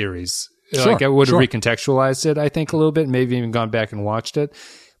reconsidered the series. Sure, like I would have recontextualized it, I think, a little bit, maybe even gone back and watched it.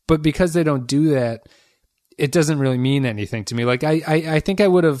 But because they don't do that, it doesn't really mean anything to me. Like I think I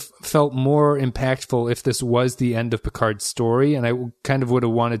would have felt more impactful if this was the end of Picard's story, and I kind of would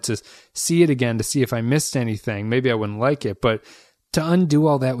have wanted to see it again to see if I missed anything. Maybe I wouldn't like it, but to undo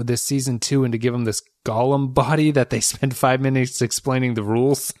all that with this season 2 and to give him this Gollum body that they spend 5 minutes explaining the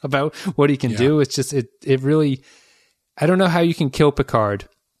rules about what he can do, it's just, it really, I don't know how you can kill Picard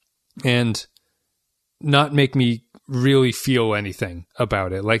and not make me really feel anything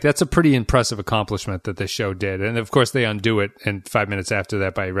about it. Like, that's a pretty impressive accomplishment that the show did. And of course they undo it in 5 minutes after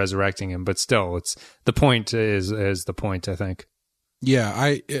that by resurrecting him, but still, it's the point is the point, I think. Yeah,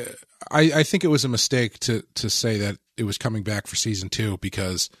 I think it was a mistake to say that it was coming back for season 2,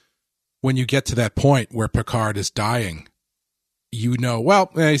 because when you get to that point where Picard is dying, you know,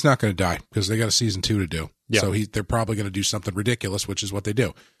 well, he's not going to die because they got a season 2 to do. Yeah. So they're probably going to do something ridiculous, which is what they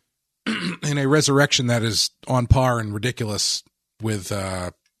do. And a resurrection that is on par and ridiculous with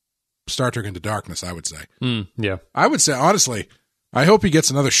Star Trek Into Darkness, I would say. Yeah. I would say, honestly, I hope he gets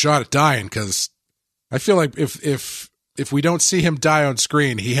another shot at dying, because I feel like if we don't see him die on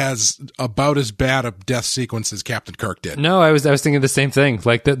screen, he has about as bad a death sequence as Captain Kirk did. No, I was thinking the same thing.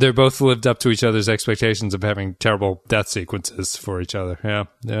 Like, they're both lived up to each other's expectations of having terrible death sequences for each other. Yeah.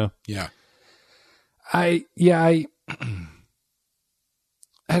 I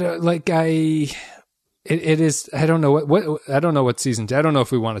don't like. It is. I don't know what. I don't know what season 2. I don't know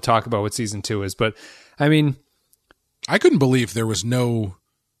if we want to talk about what season 2 is, but I mean, I couldn't believe there was no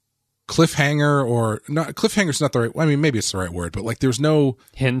cliffhanger, or not. Cliffhanger's not the right. I mean, maybe it's the right word, but like, there's no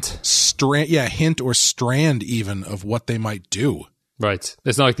hint, hint or strand even of what they might do. Right.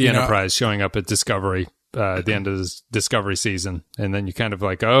 It's not like the Enterprise showing up at Discovery at the end of this Discovery season, and then you kind of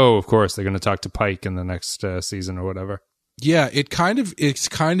like, oh, of course they're going to talk to Pike in the next season or whatever. Yeah, it's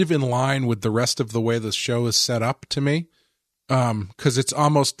kind of in line with the rest of the way the show is set up to me, because it's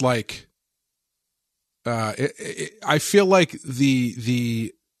almost like I feel like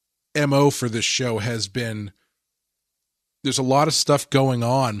the MO for this show has been, there's a lot of stuff going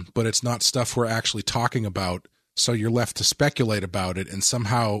on, but it's not stuff we're actually talking about, so you're left to speculate about it, and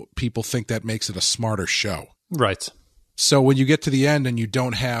somehow people think that makes it a smarter show. Right. So when you get to the end and you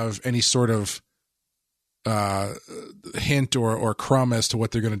don't have any sort of hint or crumb as to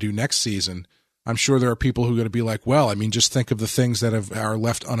what they're going to do next season, I'm sure there are people who are going to be like, well, I mean, just think of the things that are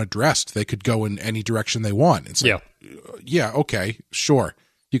left unaddressed. They could go in any direction they want. It's like, yeah, okay, sure.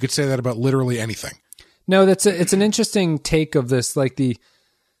 You could say that about literally anything. No, it's an interesting take of this. Like can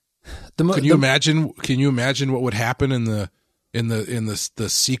you imagine what would happen in the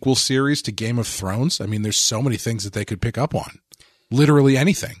sequel series to Game of Thrones? I mean, there's so many things that they could pick up on. Literally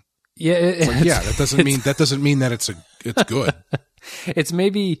anything. Yeah, that doesn't mean that it's good. It's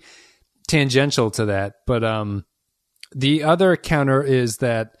maybe tangential to that, but the other counter is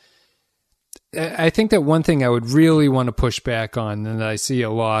that I think that one thing I would really want to push back on, and I see a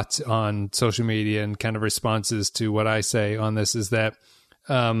lot on social media and kind of responses to what I say on this, is that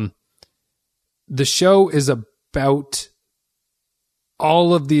the show is about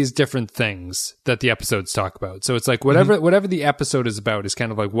all of these different things that the episodes talk about. So it's like whatever the episode is about is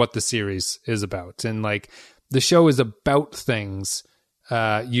kind of like what the series is about. And like, the show is about things,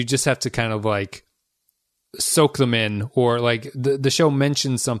 you just have to kind of like soak them in, or like the show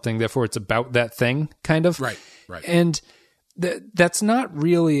mentions something, therefore it's about that thing, kind of. Right. And that's not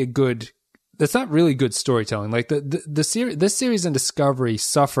really good storytelling. Like this series and Discovery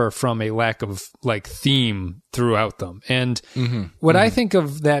suffer from a lack of like theme throughout them. And what I think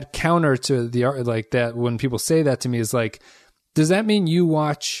of that counter to the art, like that, when people say that to me, is like, does that mean you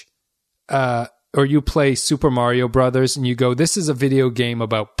watch or you play Super Mario Brothers and you go, this is a video game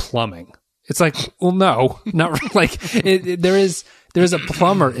about plumbing? It's like, well, no, not really. Like there is a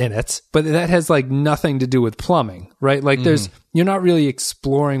plumber in it, but that has like nothing to do with plumbing, right? Like you're not really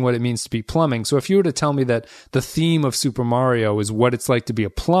exploring what it means to be plumbing. So if you were to tell me that the theme of Super Mario is what it's like to be a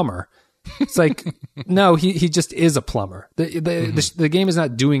plumber, it's like, no, he just is a plumber. The game is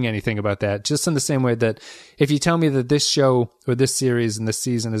not doing anything about that. Just in the same way that if you tell me that this show or this series and this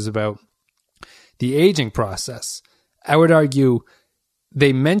season is about the aging process, I would argue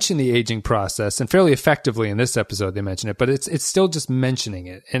they mention the aging process, and fairly effectively in this episode they mention it, but it's still just mentioning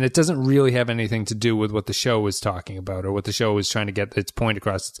it, and it doesn't really have anything to do with what the show is talking about or what the show is trying to get its point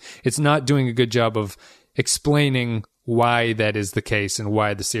across. It's not doing a good job of explaining why that is the case and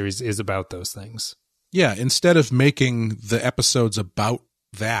why the series is about those things. Yeah, instead of making the episodes about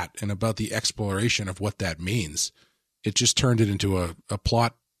that and about the exploration of what that means, it just turned it into a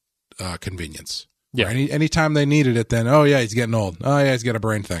plot convenience. Yeah. Anytime they needed it, then, oh, yeah, he's getting old. Oh, yeah, he's got a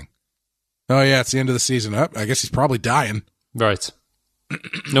brain thing. Oh, yeah, it's the end of the season. Oh, I guess he's probably dying. Right.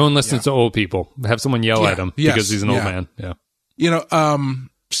 No one listens to old people. Have someone yell at him because he's an old man. Yeah. You know,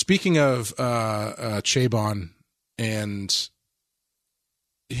 speaking of Chabon and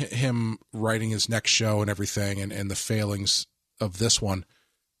him writing his next show and everything and the failings of this one,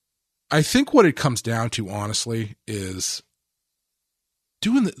 I think what it comes down to, honestly, is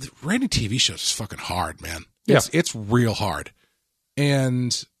doing writing TV shows is fucking hard, man. It's real hard.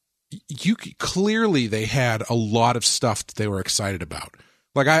 And clearly they had a lot of stuff that they were excited about.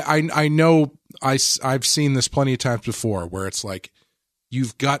 Like I know I've seen this plenty of times before where it's like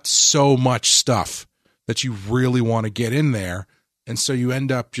you've got so much stuff that you really want to get in there, and so you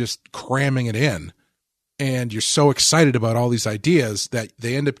end up just cramming it in, and you're so excited about all these ideas that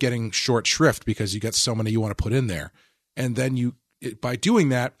they end up getting short shrift because you got so many you want to put in there. And then by doing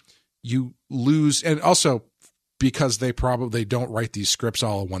that, you lose, and also because they probably don't write these scripts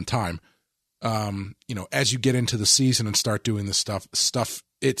all at one time. You know, as you get into the season and start doing this stuff,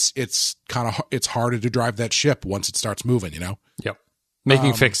 it's harder to drive that ship once it starts moving. You know. Yep.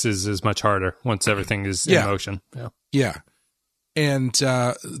 Making fixes is much harder once everything is in motion. Yeah. And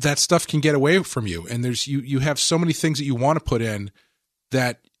that stuff can get away from you, and you have so many things that you want to put in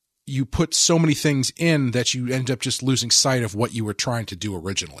that you put so many things in that you end up just losing sight of what you were trying to do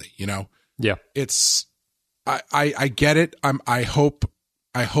originally, you know? Yeah. I get it. I hope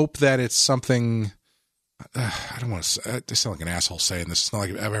that it's something, I don't want to, I sound like an asshole saying this. It's not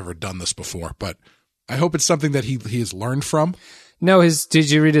like I've ever done this before, but I hope it's something that he has learned from. No,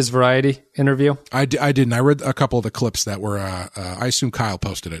 did you read his Variety interview? I didn't. I read a couple of the clips that were, I assume Kyle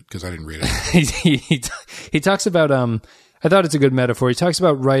posted it because I didn't read it. he talks about, I thought it's a good metaphor. He talks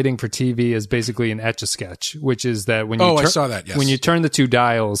about writing for TV as basically an Etch-a-Sketch, which is that when you I saw that, yes. When you turn the two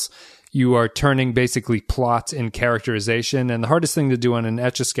dials, you are turning basically plot and characterization. And the hardest thing to do on an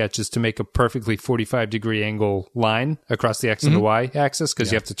Etch-a-Sketch is to make a perfectly 45-degree angle line across the X and the Y axis,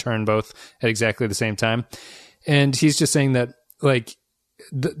 because you have to turn both at exactly the same time. And he's just saying that, like,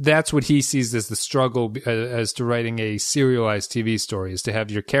 that's what he sees as the struggle as to writing a serialized TV story, is to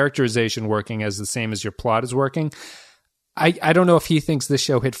have your characterization working as the same as your plot is working. I don't know if he thinks this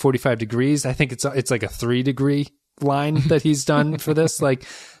show hit 45 degrees. I think it's like a 3-degree line that he's done for this. Like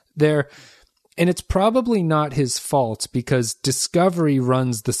and it's probably not his fault, because Discovery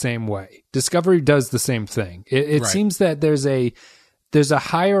runs the same way. Discovery does the same thing. It seems that there's a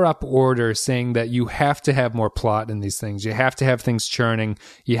higher up order saying that you have to have more plot in these things. You have to have things churning.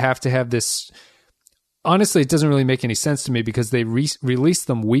 You have to have this. Honestly, it doesn't really make any sense to me, because they release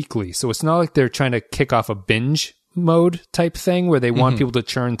them weekly. So it's not like they're trying to kick off a binge mode type thing where they want people to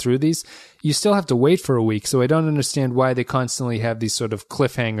churn through these. You still have to wait for a week. So I don't understand why they constantly have these sort of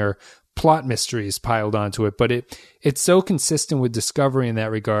cliffhanger plot mysteries piled onto it. But it's so consistent with Discovery in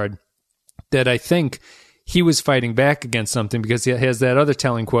that regard that I think he was fighting back against something, because he has that other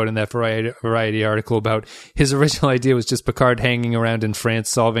telling quote in that Variety article about his original idea was just Picard hanging around in France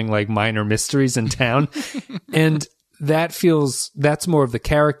solving like minor mysteries in town. And that's more of the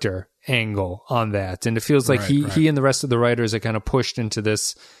character angle on that. And it feels like he and the rest of the writers are kind of pushed into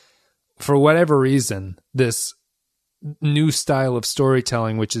this, for whatever reason, this new style of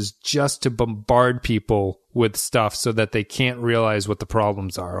storytelling, which is just to bombard people with stuff so that they can't realize what the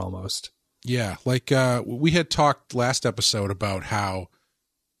problems are almost. Yeah, like we had talked last episode about how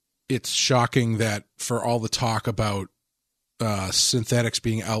it's shocking that for all the talk about synthetics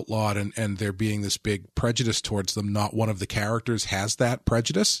being outlawed and there being this big prejudice towards them, not one of the characters has that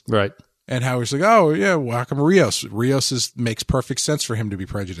prejudice. Right. And how he's like, oh, yeah, well, how come Rios? Rios makes perfect sense for him to be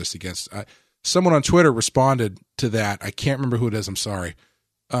prejudiced against. Someone on Twitter responded to that. I can't remember who it is. I'm sorry.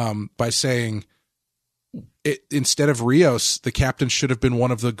 By saying instead of Rios, the captain should have been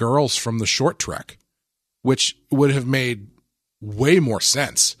one of the girls from the short trek, which would have made way more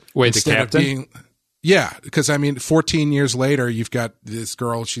sense. Wait, the captain? Yeah, because I mean, 14 years later, you've got this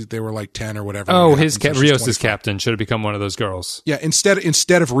girl. They were like 10 or whatever. Oh, Rios' captain should have become one of those girls. Yeah, instead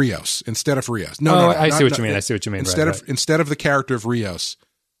of Rios. No, I see what you mean. I see what you mean. Instead of the character of Rios,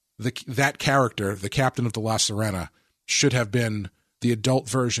 that character, the captain of the La Sirena, should have been the adult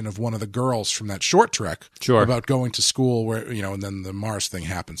version of one of the girls from that short trek. Sure. About going to school where and then the Mars thing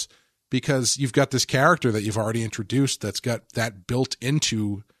happens, because you've got this character that you've already introduced that's got that built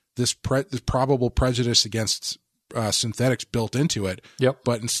into. This probable prejudice against synthetics built into it. Yep.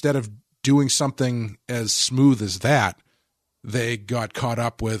 But instead of doing something as smooth as that, they got caught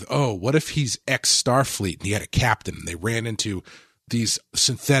up with, oh, what if he's ex-Starfleet and he had a captain and they ran into these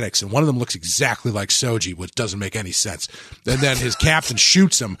synthetics and one of them looks exactly like Soji, which doesn't make any sense. And then his captain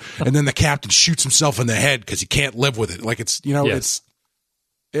shoots him and then the captain shoots himself in the head because he can't live with it. Like it's, yes.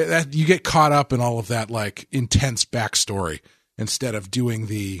 You get caught up in all of that like intense backstory, instead of doing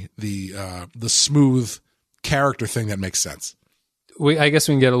the smooth character thing that makes sense. I guess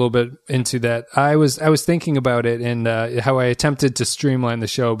we can get a little bit into that. I was thinking about it and how I attempted to streamline the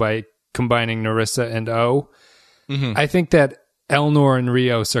show by combining Narissa and O. Mm-hmm. I think that Elnor and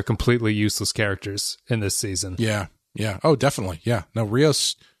Rios are completely useless characters in this season. Yeah. Oh, definitely. Yeah. No,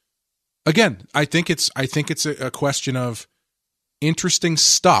 Rios. Again, I think it's a question of interesting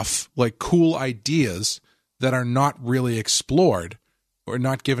stuff, like cool ideas that are not really explored or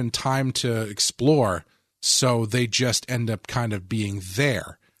not given time to explore, so they just end up kind of being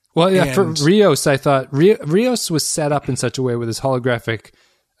there. Well, yeah, for Rios, I thought Rios was set up in such a way with his holographic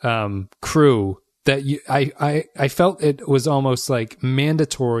crew that I felt it was almost like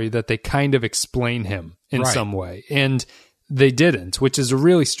mandatory that they kind of explain him in some way. And they didn't, which is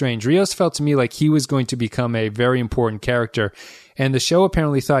really strange. Rios felt to me like he was going to become a very important character. And the show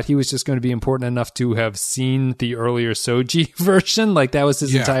apparently thought he was just going to be important enough to have seen the earlier Soji version. Like that was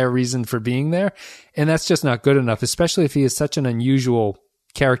his entire reason for being there. And that's just not good enough, especially if he is such an unusual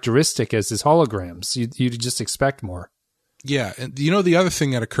characteristic as his holograms. You'd just expect more. Yeah. And the other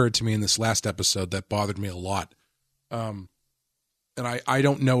thing that occurred to me in this last episode that bothered me a lot, and I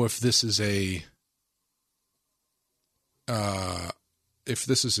don't know if this is not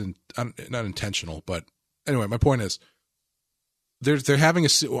intentional, but anyway, my point is they're having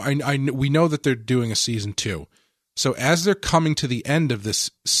we know that they're doing a season 2. So as they're coming to the end of this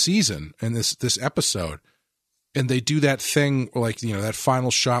season and this episode, and they do that thing like, that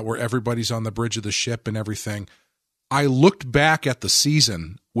final shot where everybody's on the bridge of the ship and everything. I looked back at the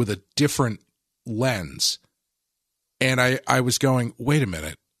season with a different lens and I was going, wait a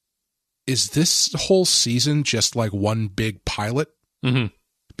minute. Is this whole season just like one big pilot? Mm-hmm.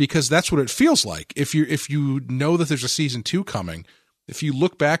 Because that's what it feels like. If you know that there's a season 2 coming, if you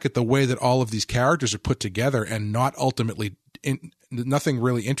look back at the way that all of these characters are put together and not ultimately nothing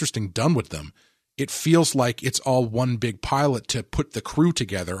really interesting done with them, it feels like it's all one big pilot to put the crew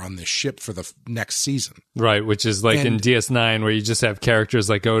together on this ship for the next season. Right, which is like in DS9 where you just have characters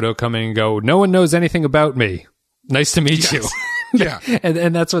like Odo come in and go, no one knows anything about me. Nice to meet you. Yeah.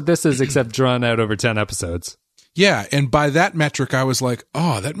 and that's what this is, except drawn out over 10 episodes. Yeah, and by that metric, I was like,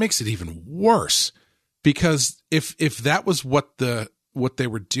 oh, that makes it even worse. Because if that was what they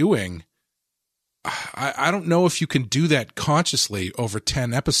were doing, I don't know if you can do that consciously over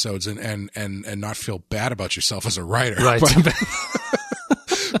 10 episodes and not feel bad about yourself as a writer. Right.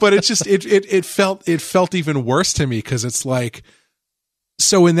 But it just it felt even worse to me because it's like,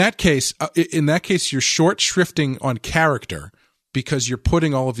 so in that case you're short shrifting on character because you're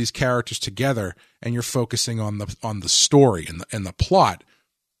putting all of these characters together and you're focusing on the story and the plot.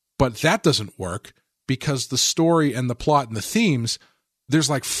 But that doesn't work because the story and the plot and the themes, there's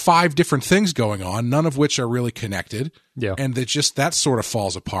like 5 different things going on, none of which are really connected. Yeah. And that sort of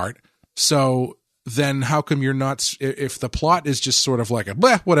falls apart. So then how come you're not, if the plot is just sort of like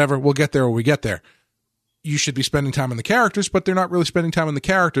whatever, we'll get there when we get there. You should be spending time on the characters, but they're not really spending time on the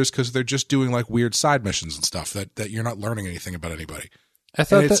characters because they're just doing like weird side missions and stuff that you're not learning anything about anybody. I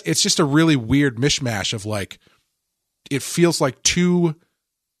thought it's just a really weird mishmash of like, it feels like two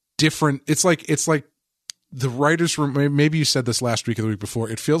different. It's like the writers' room. Maybe you said this last week or the week before.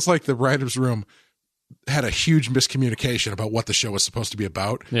 It feels like the writers' room had a huge miscommunication about what the show was supposed to be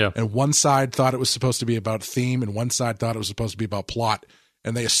about. Yeah. And one side thought it was supposed to be about theme, and one side thought it was supposed to be about plot,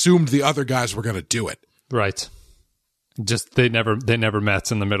 and they assumed the other guys were going to do it. Right. Just they never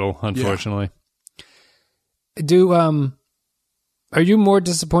met in the middle, unfortunately. Yeah. Are you more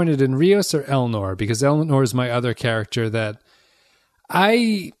disappointed in Rios or Elnor? Because Elnor is my other character that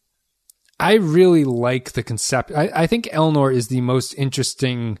I really like the concept. I think Elnor is the most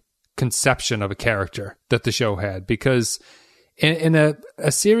interesting conception of a character that the show had, because in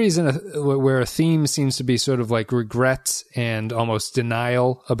a series where a theme seems to be sort of like regret and almost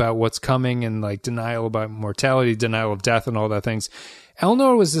denial about what's coming, and like denial about mortality, denial of death and all that things,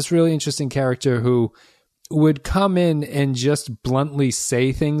 Elnor was this really interesting character who would come in and just bluntly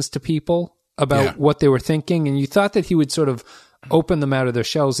say things to people about what they were thinking, and you thought that he would sort of open them out of their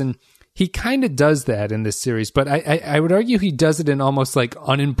shells, and he kind of does that in this series, but I would argue he does it in almost like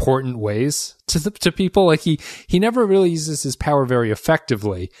unimportant ways to people. Like he never really uses his power very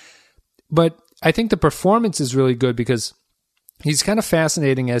effectively. But I think the performance is really good because he's kind of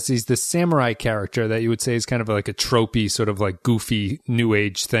fascinating as he's this samurai character that you would say is kind of like a tropey, sort of like goofy new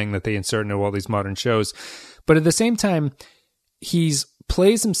age thing that they insert into all these modern shows. But at the same time, he's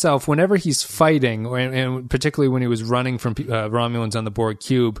plays himself whenever he's fighting, and particularly when he was running from Romulans on the Borg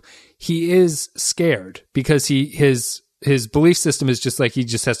cube. He is scared because his belief system is just like he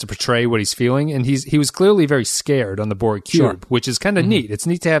just has to portray what he's feeling, and he was clearly very scared on the Borg cube, which is kind of neat. It's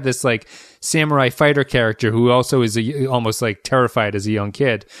neat to have this like samurai fighter character who also is almost like terrified as a young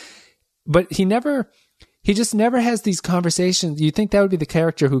kid, but he just never has these conversations. You'd think that would be the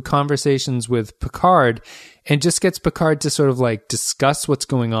character who conversations with Picard and just gets Picard to sort of like discuss what's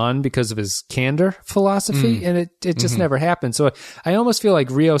going on because of his candor philosophy. And it just never happened. So I almost feel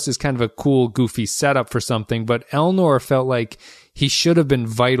like Rios is kind of a cool, goofy setup for something, but Elnor felt like he should have been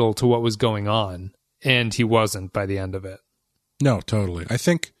vital to what was going on, and he wasn't by the end of it. No, totally. I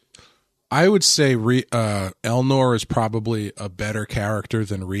think I would say Elnor is probably a better character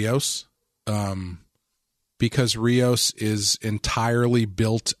than Rios. Because Rios is entirely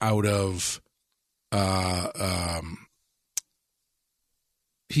built out of,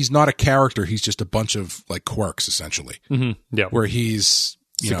 he's not a character. He's just a bunch of like quirks, essentially. Yeah. Where he's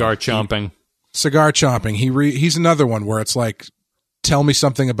cigar chomping. He's another one where it's like, tell me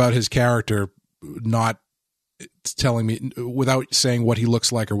something about his character, not telling me without saying what he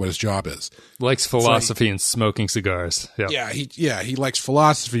looks like or what his job is. Likes philosophy and smoking cigars. He likes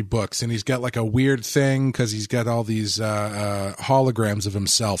philosophy books, and he's got like a weird thing because he's got all these holograms of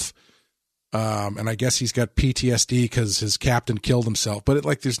himself, and I guess he's got PTSD because his captain killed himself. But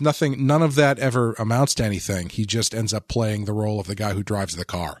there's none of that ever amounts to anything. He just ends up playing the role of the guy who drives the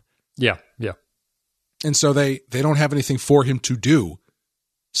car. Yeah. And so they don't have anything for him to do,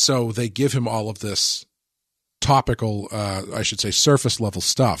 so they give him all of this topical, I should say, surface level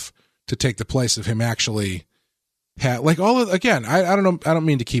stuff to take the place of him actually I don't know, I don't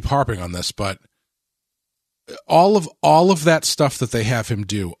mean to keep harping on this, but all of that stuff that they have him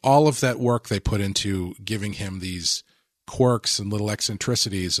do, all of that work they put into giving him these quirks and little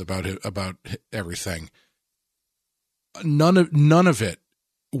eccentricities about everything, none of it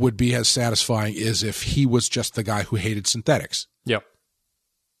would be as satisfying as if he was just the guy who hated synthetics. Yep.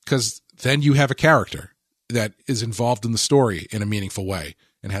 Because then you have a character that is involved in the story in a meaningful way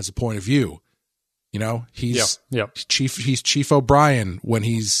and has a point of view. He's Chief O'Brien when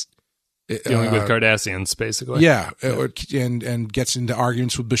he's dealing with Cardassians, basically. Yeah. And gets into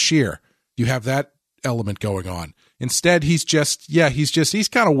arguments with Bashir. You have that element going on. Instead, he's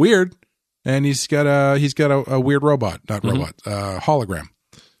kind of weird, and he's got a weird hologram.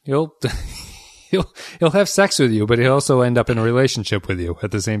 He'll have sex with you, but he'll also end up in a relationship with you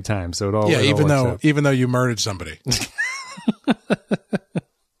at the same time. So it all even though you murdered somebody.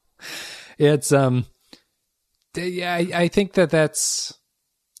 It's I think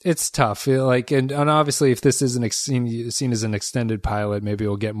it's tough. And obviously, if this isn't seen as an extended pilot, maybe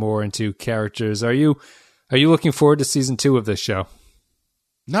we'll get more into characters. Are you looking forward to season 2 of this show?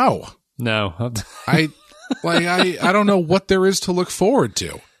 No. I don't know what there is to look forward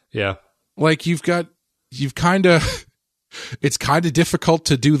to. Yeah. It's kind of difficult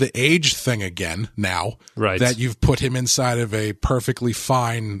to do the age thing again now, right? That you've put him inside of a perfectly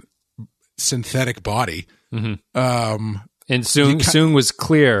fine synthetic body. And Soong was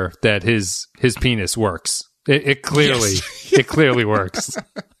clear that his penis works. It clearly works.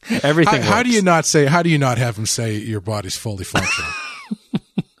 Everything. How do you not have him say your body's fully functional?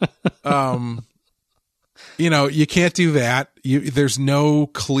 You can't do that. There's no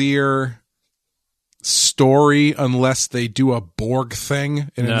clear story unless they do a Borg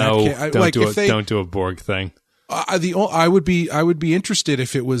thing. And don't do a Borg thing. I would be interested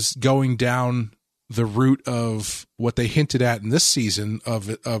if it was going down the route of what they hinted at in this season of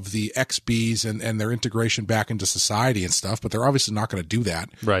the XBs and their integration back into society and stuff. But they're obviously not going to do that,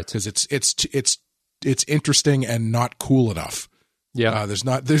 right? Because it's interesting and not cool enough. Yeah, there's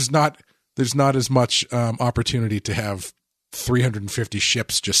not as much opportunity to have 350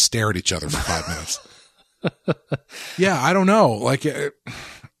 ships just stare at each other for 5 minutes. Yeah, I don't know. Like,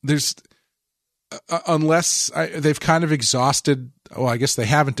 there's unless they've kind of exhausted. Well, I guess they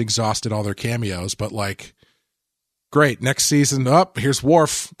haven't exhausted all their cameos, but like, great, next season. Here's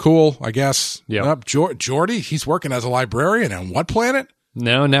Worf. Cool, I guess. Yeah. Geordi, he's working as a librarian on what planet?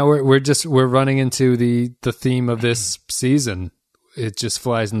 No, now we're running into the theme of this season. It just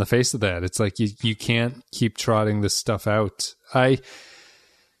flies in the face of that. It's like you can't keep trotting this stuff out. I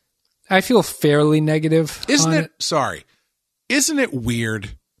feel fairly negative. Isn't it? Sorry. Isn't it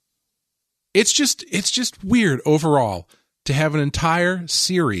weird? It's just weird overall to have an entire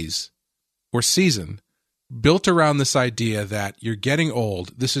series or season built around this idea that you're getting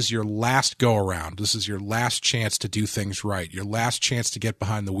old. This is your last go around. This is your last chance to do things right. Your last chance to get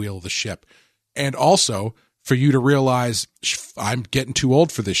behind the wheel of the ship. And also for you to realize, I'm getting too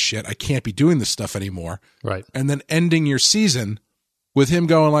old for this shit. I can't be doing this stuff anymore. Right. And then ending your season with him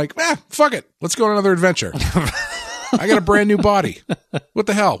going like, fuck it. Let's go on another adventure. I got a brand new body. What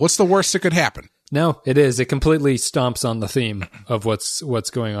the hell? What's the worst that could happen? No, it is. It completely stomps on the theme of what's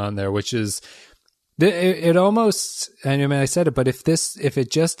going on there, which is it almost, I mean, I said it, but if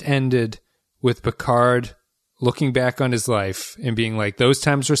it just ended with Picard looking back on his life and being like, those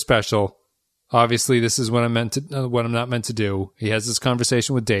times were special. Obviously, this is what I'm not meant to do. He has this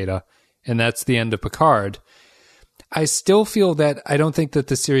conversation with Data, and that's the end of Picard. I still feel that I don't think that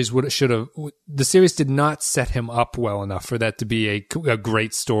the series the series did not set him up well enough for that to be a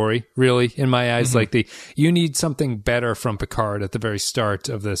great story, really, in my eyes. Mm-hmm. Like you need something better from Picard at the very start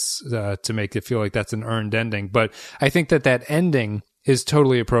of this to make it feel like that's an earned ending. But I think that ending is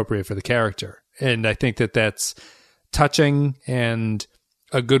totally appropriate for the character. And I think that that's touching and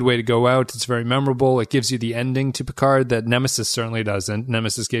a good way to go out. It's very memorable. It gives you the ending to Picard that Nemesis certainly doesn't.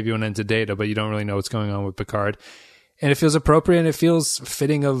 Nemesis gave you an end to Data, but you don't really know what's going on with Picard. And it feels appropriate and it feels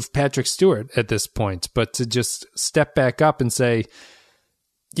fitting of Patrick Stewart at this point. But to just step back up and say,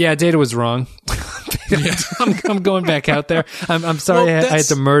 yeah, Data was wrong. I'm going back out there. I'm sorry I had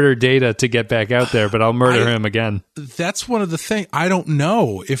to murder Data to get back out there, but I'll murder him again. That's one of the things. I don't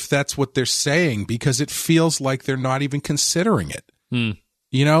know if that's what they're saying because it feels like they're not even considering it.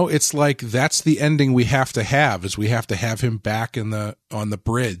 You know, it's like that's the ending we have to have is we have to have him back on the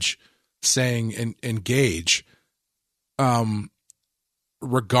bridge saying engage.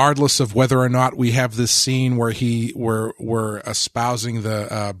 Regardless of whether or not we have this scene where we're espousing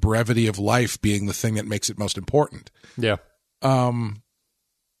the brevity of life being the thing that makes it most important. Yeah.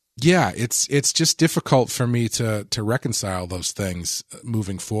 Yeah, it's just difficult for me to reconcile those things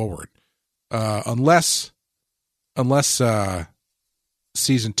moving forward. Unless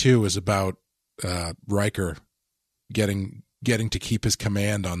season 2 is about Riker getting to keep his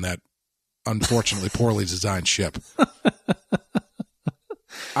command on that unfortunately poorly designed ship.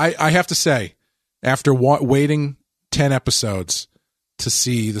 I have to say, after waiting 10 episodes to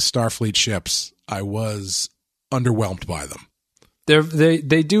see the Starfleet ships, I was underwhelmed by them.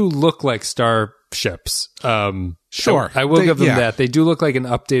 They do look like starships. Sure. I will give them that. They do look like an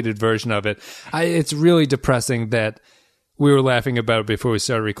updated version of it. It's really depressing that we were laughing about it before we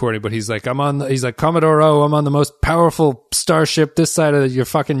started recording, but he's like, Commodore O, I'm on the most powerful starship this side of your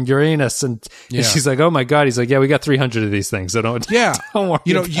fucking Uranus. And she's like, oh my God. He's like, yeah, we got 300 of these things. So don't worry.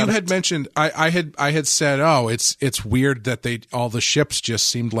 You had mentioned, I had said, oh, it's weird that all the ships just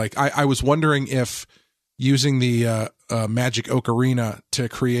seemed like, I was wondering if using the magic ocarina to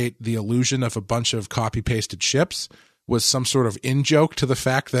create the illusion of a bunch of copy pasted ships was some sort of in-joke to the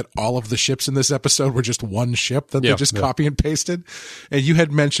fact that all of the ships in this episode were just one ship that they just copy and pasted. And you had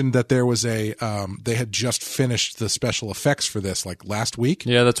mentioned that there was they had just finished the special effects for this like last week.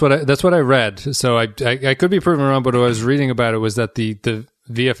 Yeah, that's what I read. So I could be proven wrong, but what I was reading about it was that the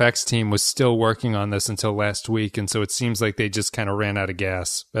VFX team was still working on this until last week. And so it seems like they just kind of ran out of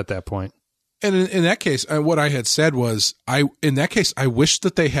gas at that point. And in that case, what I had said was, I wish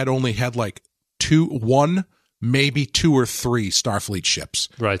that they had only had like one, maybe 2 or 3 Starfleet ships.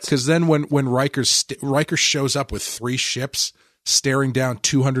 Right. Because then when Riker shows up with 3 ships staring down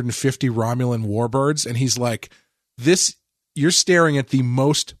 250 Romulan warbirds, and he's like, you're staring at the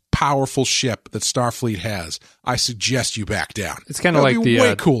most powerful ship that Starfleet has, I suggest you back down. It's kind of like the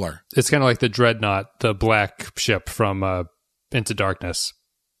way cooler. It's kind of like the Dreadnought, the black ship from Into Darkness,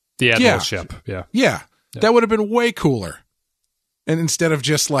 the Admiral ship. Yeah, that would have been way cooler. And instead of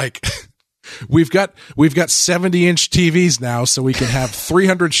just like we've got 70-inch TVs now, so we can have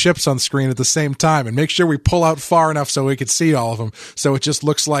 300 ships on screen at the same time, and make sure we pull out far enough so we can see all of them. So it just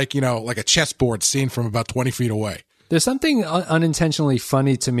looks like, like a chessboard seen from about 20 feet away. There's something unintentionally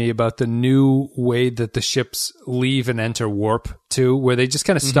funny to me about the new way that the ships leave and enter warp too, where they just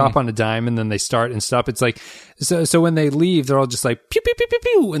kind of stop on a dime and then they start and stop. It's like, so when they leave, they're all just like, pew, pew, pew, pew,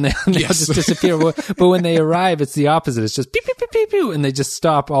 pew, and they'll just disappear. But when they arrive, it's the opposite. It's just pew, pew, pew, pew, pew, and they just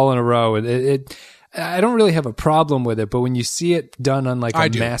stop all in a row. I don't really have a problem with it, but when you see it done on like a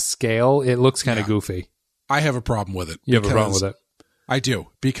mass scale, it looks kind of goofy. I have a problem with it. You have a problem with it? I do,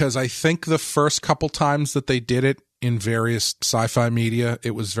 because I think the first couple times that they did it in various sci-fi media,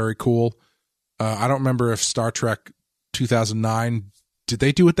 it was very cool. I don't remember if Star Trek 2009, did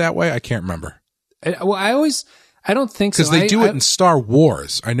they do it that way? I can't remember. I don't think so. Because they do it in Star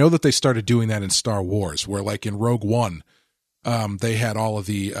Wars. I know that they started doing that in Star Wars, where like in Rogue One, they had all of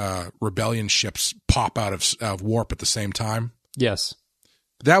the rebellion ships pop out of warp at the same time. Yes.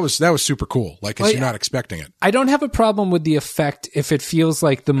 That was super cool. Like, because you're not expecting it. I don't have a problem with the effect if it feels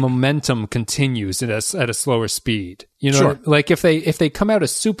like the momentum continues at a slower speed. Sure. Like if they come out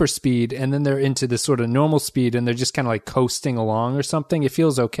at super speed and then they're into this sort of normal speed and they're just kind of like coasting along or something, it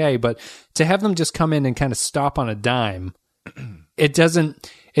feels okay. But to have them just come in and kind of stop on a dime, it doesn't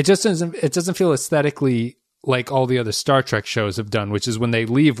feel aesthetically like all the other Star Trek shows have done, which is when they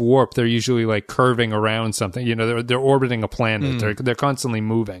leave warp, they're usually like curving around something. They're orbiting a planet. They're constantly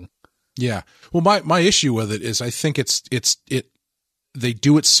moving. Yeah. Well, my issue with it is I think they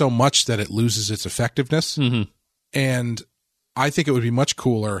do it so much that it loses its effectiveness. Mm-hmm. And I think it would be much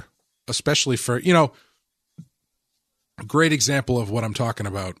cooler, especially for, a great example of what I'm talking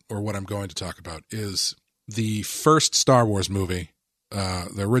about, or what I'm going to talk about, is the first Star Wars movie,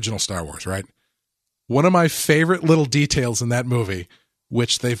 the original Star Wars, right? One of my favorite little details in that movie,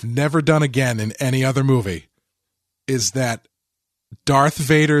 which they've never done again in any other movie, is that Darth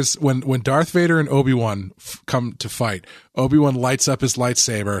Vader's when Darth Vader and Obi-Wan come to fight, Obi-Wan lights up his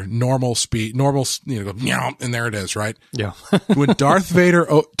lightsaber, normal speed, and there it is, right? Yeah. When Darth Vader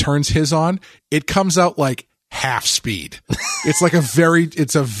turns his on, it comes out like half speed. It's like a very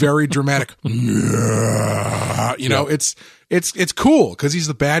dramatic, it's cool because he's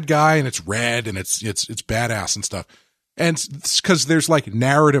the bad guy and it's red and it's badass and stuff. And because there's like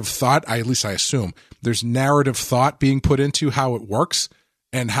narrative thought, at least I assume there's narrative thought being put into how it works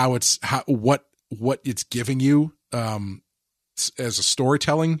and what it's giving you as a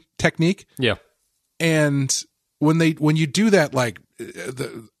storytelling technique. Yeah. And when you do that, like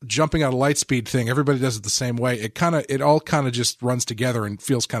the jumping out of light speed thing, everybody does it the same way. It all kind of just runs together and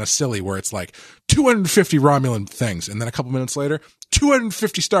feels kind of silly, where it's like 250 Romulan things, and then a couple minutes later,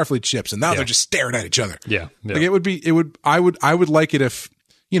 250 Starfleet ships, and now they're just staring at each other. Yeah. Like I would like it if,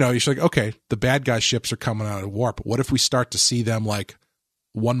 you're like, okay, the bad guy ships are coming out of warp. What if we start to see them like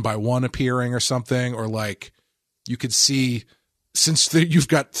one by one appearing or something, or like you could see, since you've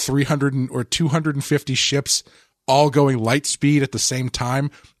got 300 or 250 ships all going light speed at the same time,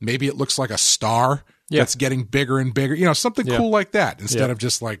 maybe it looks like a star that's getting bigger and bigger, something cool like that, instead of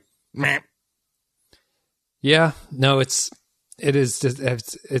just like, meh. Yeah, no, it's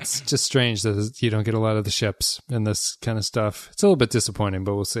just strange that you don't get a lot of the ships and this kind of stuff. It's a little bit disappointing,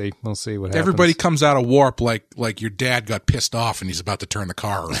 but we'll see what happens. Everybody comes out of warp like your dad got pissed off and he's about to turn the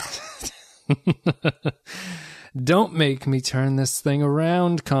car around. Don't make me turn this thing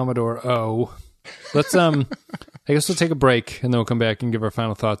around, Commodore O. Let's I guess we'll take a break and then we'll come back and give our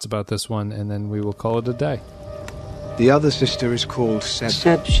final thoughts about this one, and then we will call it a day. The other sister is called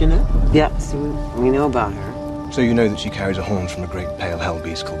Shana? Yeah, so we know about her. So you know that she carries a horn from a great pale hell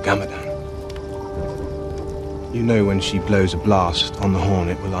beast called Gamadan. You know when she blows a blast on the horn,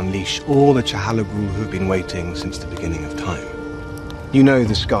 it will unleash all the Chahalagul who've been waiting since the beginning of time. You know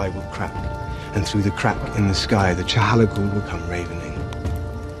the sky will crack, and through the crack in the sky, the Chahalagul will come ravening.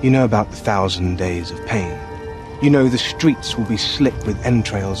 You know about the 1,000 days of pain. You know the streets will be slit with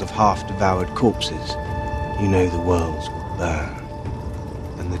entrails of half-devoured corpses. You know the worlds will burn.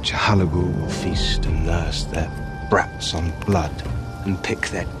 And the Chahalagul will feast and nurse their brats on blood and pick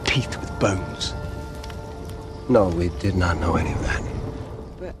their teeth with bones. No, we did not know any of that.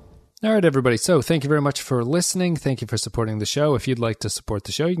 All right, everybody. So thank you very much for listening. Thank you for supporting the show. If you'd like to support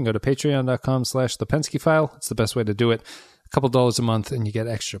the show, you can go to patreon.com/thepensky file. It's the best way to do it. couple dollars a month, and you get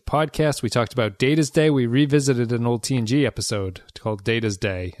extra podcasts. We talked about Data's Day. We revisited an old TNG episode called Data's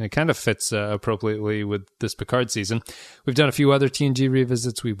Day, and it kind of fits appropriately with this Picard season. We've done a few other TNG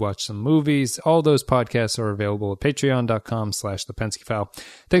revisits. We've watched some movies. All those podcasts are available at patreon.com/The Pensky File.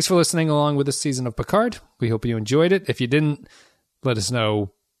 Thanks for listening along with this season of Picard. We hope you enjoyed it. If you didn't, let us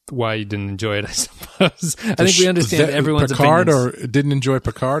know why you didn't enjoy it, I suppose. I think we understand everyone's Picard opinions. or didn't enjoy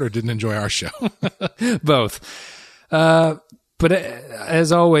Picard or didn't enjoy our show. Both. But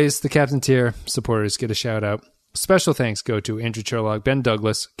as always, the Captain Tier supporters get a shout out. Special thanks go to Andrew Cherlog, Ben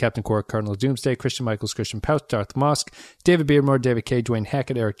Douglas, Captain Quark, Cardinal Doomsday, Christian Michaels, Christian Pouch, Darth Mosk, David Beardmore, David K, Dwayne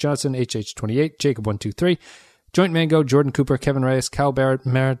Hackett, Eric Johnson, HH28, Jacob123, Joint Mango, Jordan Cooper, Kevin Reyes, Cal Barrett,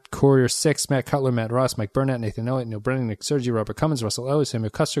 Matt Courier 6, Matt Cutler, Matt Ross, Mike Burnett, Nathan Elliott, Neil Brennan, Nick Sergi, Robert Cummins, Russell Ellis, Samuel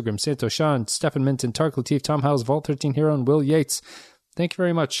Custer, Grim Santo, Sean, Stephen Minton, Tark Latif, Tom Howes, Vault 13 Hero, and Will Yates. Thank you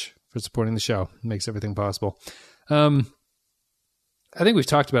very much for supporting the show. It makes everything possible. I think we've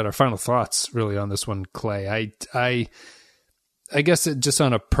talked about our final thoughts really on this one, Clay. I guess just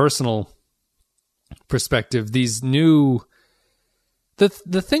on a personal perspective, these new the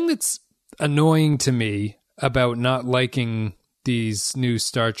thing that's annoying to me about not liking these new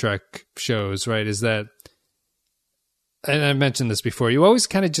Star Trek shows, right, is that, and I mentioned this before, you always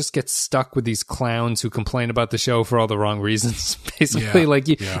kind of just get stuck with these clowns who complain about the show for all the wrong reasons. Basically,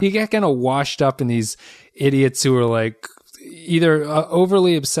 you get kind of washed up in these idiots who are like either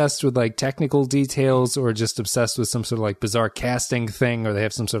overly obsessed with like technical details or just obsessed with some sort of like bizarre casting thing, or they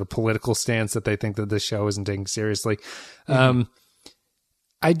have some sort of political stance that they think that this show isn't taking seriously.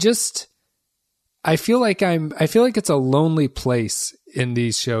 I feel like it's a lonely place in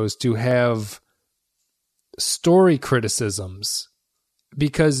these shows to have story criticisms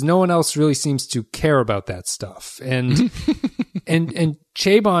because no one else really seems to care about that stuff. And and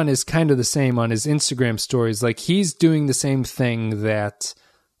Chabon is kind of the same on his Instagram stories. Like, he's doing the same thing that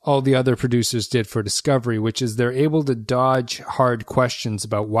all the other producers did for Discovery, which is they're able to dodge hard questions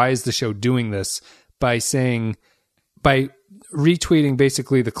about why is the show doing this by retweeting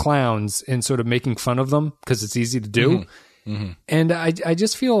basically the clowns and sort of making fun of them because it's easy to do. And I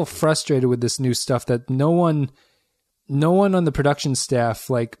just feel frustrated with this new stuff that no one on the production staff,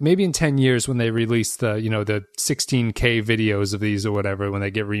 like maybe in 10 years when they release the 16K videos of these or whatever, when they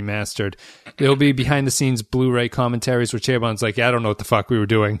get remastered, there'll be behind the scenes Blu-ray commentaries where Chabon's like, I don't know what the fuck we were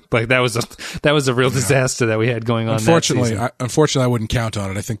doing. Like that was a real disaster that we had going on. Unfortunately, I wouldn't count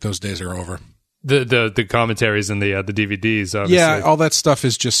on it. I think those days are over. The commentaries and the DVDs, obviously. Yeah, all that stuff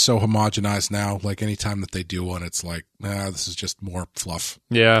is just so homogenized now. Like anytime that they do one, it's like, this is just more fluff.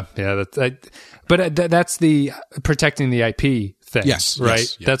 Yeah. That's the protecting the IP thing. Yes, right.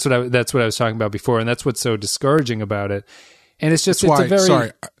 Yes, yeah. That's what I was talking about before, and that's what's so discouraging about it. And it's just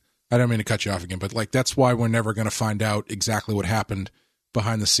sorry, I don't mean to cut you off again, but like that's why we're never going to find out exactly what happened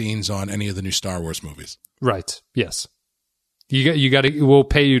behind the scenes on any of the new Star Wars movies. Right. Yes. You got to. We'll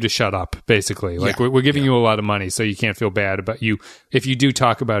pay you to shut up, basically. Like we're giving you a lot of money, so you can't feel bad about you. If you do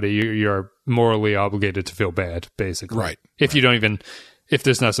talk about it, you're morally obligated to feel bad, basically. Right. If you don't even, if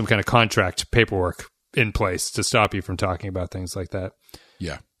there's not some kind of contract paperwork in place to stop you from talking about things like that.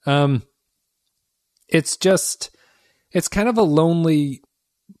 Yeah. It's kind of a lonely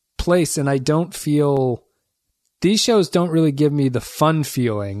place, and I don't feel these shows don't really give me the fun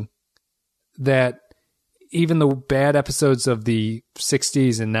feeling that even the bad episodes of the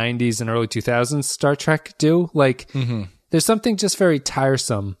 60s and 90s and early 2000s Star Trek do. Like, there's something just very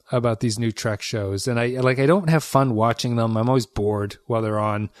tiresome about these new Trek shows. And I don't have fun watching them. I'm always bored while they're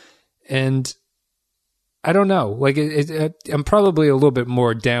on. And I don't know. Like, I'm probably a little bit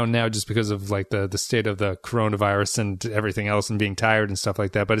more down now just because of like the state of the coronavirus and everything else and being tired and stuff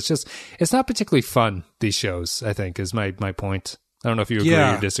like that. But it's not particularly fun, these shows, I think, is my point. I don't know if you agree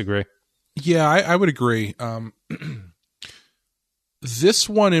or disagree. Yeah, I would agree. This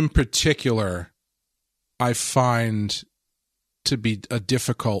one in particular, I find to be a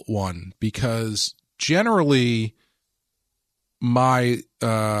difficult one because generally my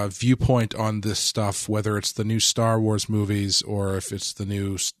viewpoint on this stuff, whether it's the new Star Wars movies or if it's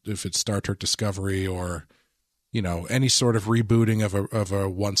Star Trek Discovery or any sort of rebooting of a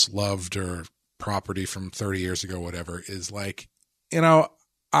once loved or property from 30 years ago, whatever, is like,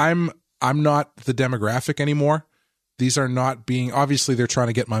 I'm not the demographic anymore. These are not being, obviously they're trying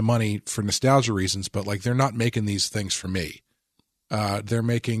to get my money for nostalgia reasons, but like they're not making these things for me. They're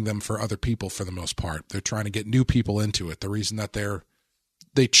making them for other people for the most part. They're trying to get new people into it. The reason that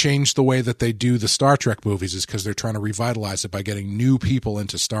they changed the way that they do the Star Trek movies is because they're trying to revitalize it by getting new people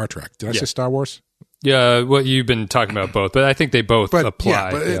into Star Trek. Did I say Star Wars? Yeah, well, you've been talking about both, but I think they both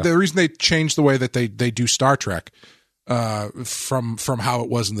apply. The reason they changed the way that they do Star Trek from how it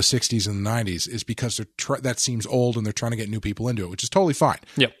was in the 60s and the 90s is because that seems old and they're trying to get new people into it, which is totally fine.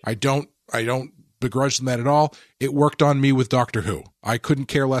 Yep. I don't begrudge them that at all. It worked on me with Doctor Who. I couldn't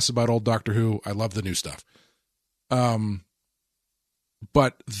care less about old Doctor Who. I love the new stuff.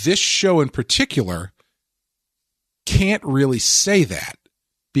 But this show in particular can't really say that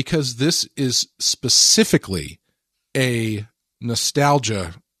because this is specifically a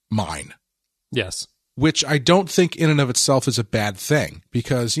nostalgia mine. Yes. Which I don't think in and of itself is a bad thing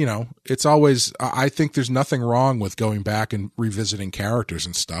because, it's always, I think there's nothing wrong with going back and revisiting characters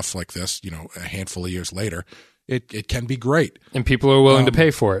and stuff like this, a handful of years later. It can be great. And people are willing to pay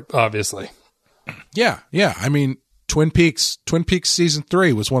for it, obviously. Yeah. I mean, Twin Peaks season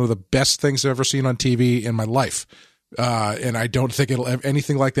 3 was one of the best things I've ever seen on TV in my life. And I don't think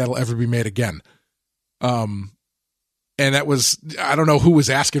anything like that will ever be made again. And that was, I don't know who was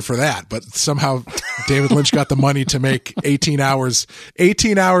asking for that, but somehow David Lynch got the money to make 18 hours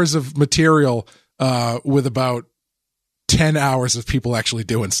of material with about 10 hours of people actually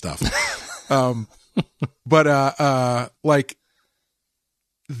doing stuff. But like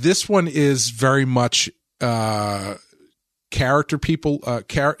this one is very much character people.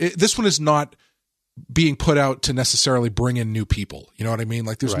 This one is not being put out to necessarily bring in new people. You know what I mean?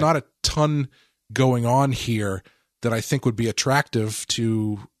 Like there's not a ton going on here that I think would be attractive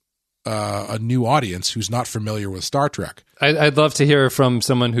to a new audience who's not familiar with Star Trek. I'd love to hear from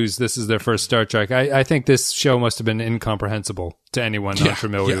someone this is their first Star Trek. I think this show must have been incomprehensible to anyone not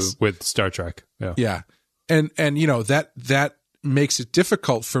familiar with Star Trek. Yeah. And that makes it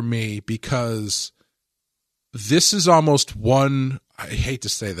difficult for me because this is almost one, I hate to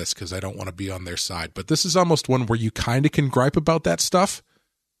say this because I don't want to be on their side, but this is almost one where you kind of can gripe about that stuff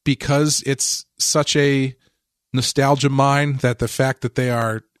because it's such a nostalgia mine that the fact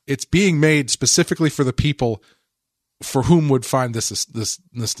that it's being made specifically for the people for whom would find this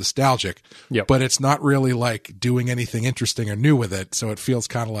nostalgic, but it's not really like doing anything interesting or new with it. So it feels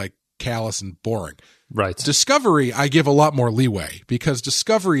kind of like callous and boring. Right. Discovery, I give a lot more leeway because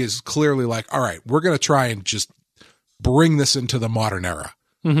Discovery is clearly like, all right, we're going to try and just bring this into the modern era.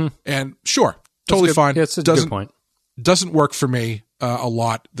 Mm-hmm. And sure, totally fine. Yeah, it's a good point. Doesn't work for me a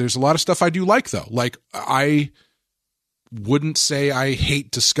lot. There's a lot of stuff I do like though. Like I wouldn't say I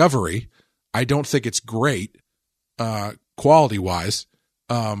hate Discovery. I don't think it's great quality wise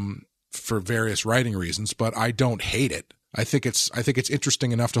for various writing reasons, but I don't hate it. I think it's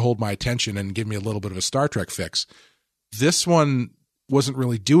interesting enough to hold my attention and give me a little bit of a Star Trek fix. This one wasn't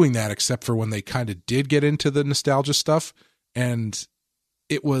really doing that except for when they kind of did get into the nostalgia stuff, and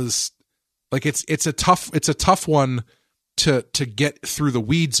it was like it's a tough one to get through the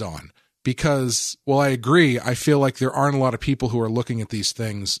weeds on because, well, I agree. I feel like there aren't a lot of people who are looking at these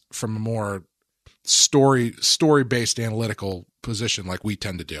things from a more story-based analytical position like we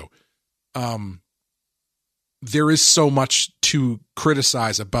tend to do. There is so much to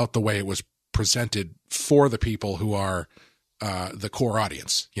criticize about the way it was presented for the people who are the core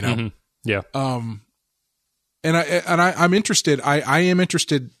audience, Mm-hmm. Yeah. And I'm interested. I am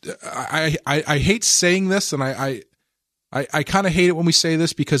interested. I hate saying this, and I kind of hate it when we say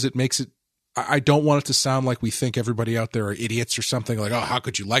this because it makes it. I don't want it to sound like we think everybody out there are idiots or something like, oh, how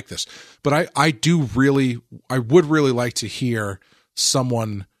could you like this? But I would really like to hear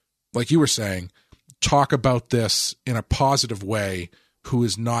someone like you were saying talk about this in a positive way who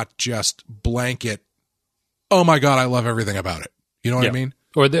is not just blanket, oh my God, I love everything about it. You know what I mean?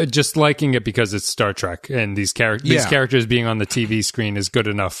 Or just liking it because it's Star Trek and these characters being on the TV screen is good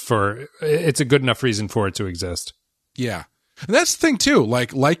enough it's a good enough reason for it to exist. Yeah. And that's the thing too.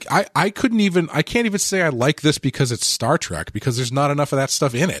 Like I can't even say I like this because it's Star Trek because there's not enough of that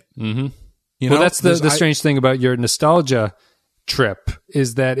stuff in it. Mm-hmm. Well, that's the strange thing about your nostalgia trip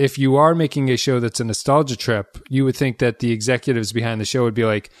is that if you are making a show that's a nostalgia trip, you would think that the executives behind the show would be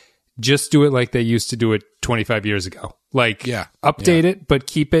like, just do it like they used to do it 25 years ago. Like, update it, but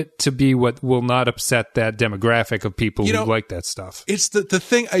keep it to be what will not upset that demographic of people who like that stuff. It's the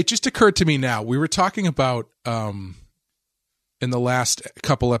thing. It just occurred to me now. We were talking about in the last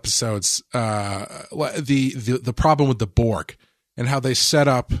couple episodes the problem with the Borg and how they set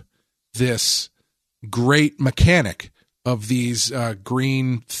up this great mechanic of these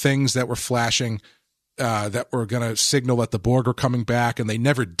green things that were flashing that were going to signal that the Borg are coming back, and they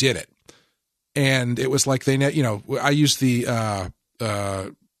never did it. And it was like I use the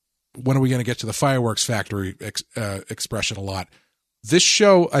when are we going to get to the fireworks factory expression a lot. This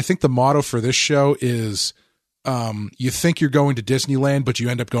show, I think the motto for this show is you think you're going to Disneyland, but you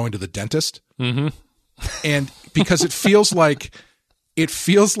end up going to the dentist. Mm-hmm. And because it feels like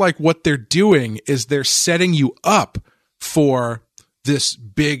what they're doing is they're setting you up for this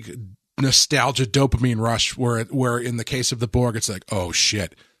big nostalgia dopamine rush where in the case of the Borg, it's like, oh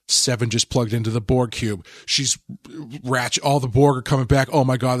shit, Seven just plugged into the Borg cube. She's all the Borg are coming back. Oh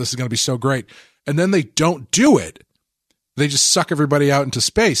my God, this is going to be so great. And then they don't do it. They just suck everybody out into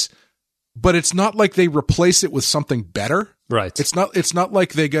space. But it's not like they replace it with something better. Right. It's not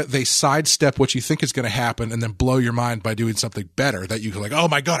like they sidestep what you think is going to happen and then blow your mind by doing something better that you're like, oh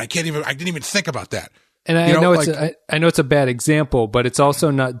my God, I didn't even think about that. And I know it's a bad example, but it's also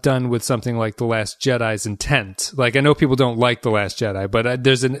not done with something like The Last Jedi's intent. Like, I know people don't like The Last Jedi, but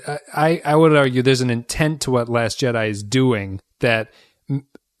I would argue there's an intent to what Last Jedi is doing, that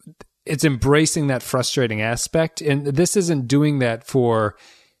it's embracing that frustrating aspect. And this isn't doing that for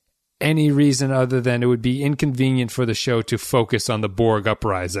any reason other than it would be inconvenient for the show to focus on the Borg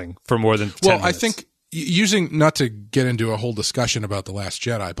uprising for more than 10 minutes. I think not to get into a whole discussion about The Last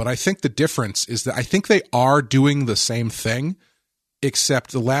Jedi, but I think the difference is that I think they are doing the same thing,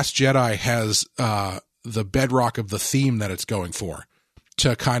 except The Last Jedi has the bedrock of the theme that it's going for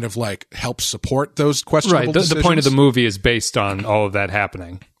to kind of like help support those questionable decisions. The point of the movie is based on all of that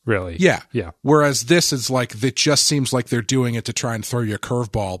happening, really. Yeah. Yeah. Whereas this is like, it just seems like they're doing it to try and throw you a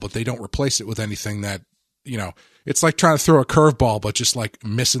curveball, but they don't replace it with anything that, it's like trying to throw a curveball, but just like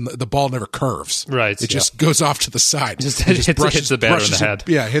missing the ball never curves. Right. It just goes off to the side. Just hits the batter in the head.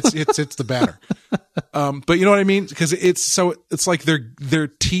 Hits the batter. But you know what I mean? Because it's like they're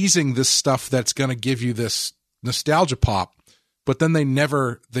teasing this stuff that's going to give you this nostalgia pop, but then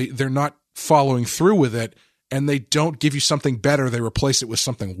they're not following through with it, and they don't give you something better. They replace it with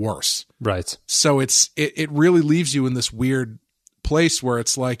something worse. Right. So it really leaves you in this weird place where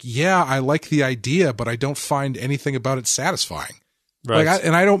it's like, yeah, I like the idea, but I don't find anything about it satisfying. Right.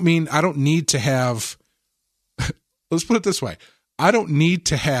 I don't need to have, let's put it this way. I don't need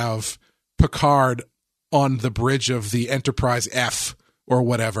to have Picard on the bridge of the Enterprise F or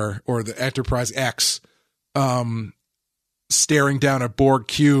whatever, or the Enterprise X, staring down a Borg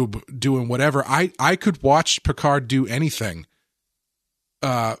cube doing whatever. I could watch Picard do anything.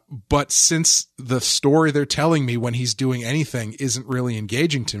 But since the story they're telling me when he's doing anything isn't really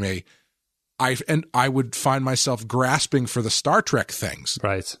engaging to me, I would find myself grasping for the Star Trek things.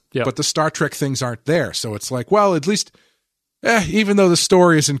 Right. Yeah. But the Star Trek things aren't there. So it's like, well, at least, even though the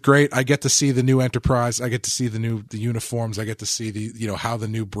story isn't great, I get to see the new Enterprise. I get to see the uniforms. I get to see how the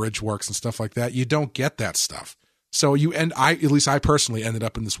new bridge works and stuff like that. You don't get that stuff. So at least I personally ended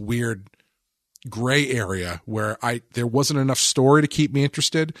up in this weird gray area where there wasn't enough story to keep me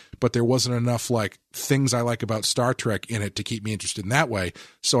interested, but there wasn't enough like things I like about Star Trek in it to keep me interested in that way.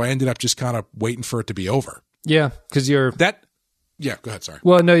 So I ended up just kind of waiting for it to be over. Yeah, because go ahead. Sorry.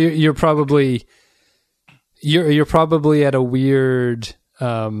 Well, no, you're probably at a weird.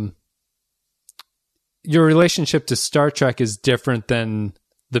 Your relationship to Star Trek is different than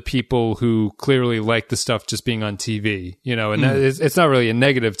the people who clearly like the stuff just being on TV, and it's not really a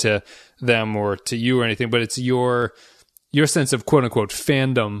negative to them or to you or anything, but it's your sense of quote unquote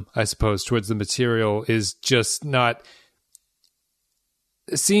fandom, I suppose, towards the material is just not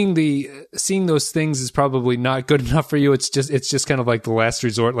seeing those things is probably not good enough for you. It's just kind of like the last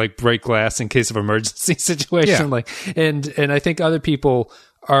resort, like break glass in case of emergency situation. Yeah. And I think other people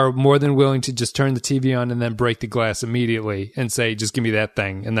are more than willing to just turn the TV on and then break the glass immediately and say, just give me that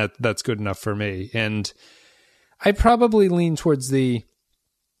thing. And that's good enough for me. And I probably lean towards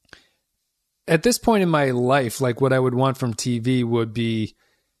at this point in my life, like what I would want from TV would be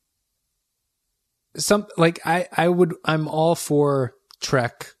I'm all for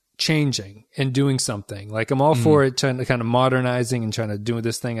Trek changing and doing something. Like I'm all for it trying to kind of modernizing and trying to do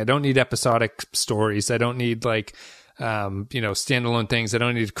this thing. I don't need episodic stories. I don't need standalone things. I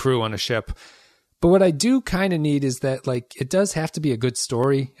don't need a crew on a ship. But what I do kind of need is that it does have to be a good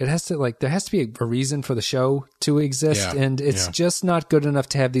story. It has to there has to be a reason for the show to exist. Yeah, and it's just not good enough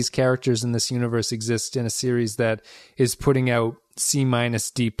to have these characters in this universe exist in a series that is putting out C-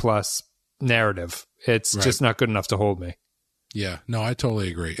 D+ narrative. It's just not good enough to hold me. Yeah, no, I totally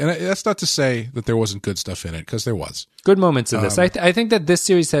agree. And that's not to say that there wasn't good stuff in it, because there was. Good moments in this. I think that this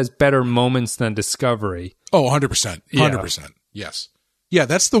series has better moments than Discovery. Oh, 100%. 100%. Yes. Yeah,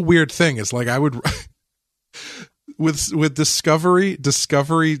 that's the weird thing. Is I would... with Discovery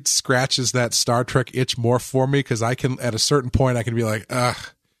scratches that Star Trek itch more for me, because I can, at a certain point, I can be like,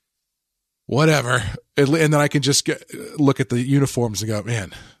 whatever. And then I can just look at the uniforms and go,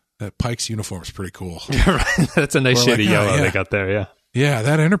 man, that Pike's uniform is pretty cool. Right. That's a nice shade of yellow they got there, yeah. Yeah,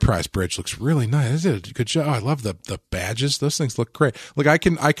 that Enterprise bridge looks really nice. They did a good job. I love the badges. Those things look great. I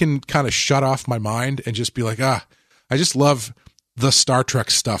can kind of shut off my mind and just be like, I just love the Star Trek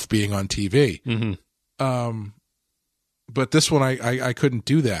stuff being on TV. Mm-hmm. but this one I couldn't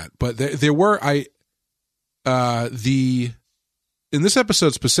do that. But there were in this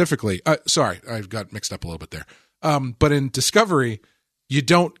episode specifically. Sorry, I got mixed up a little bit there. But in Discovery, you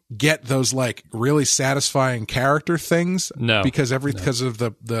don't get those like really satisfying character things. No, because because of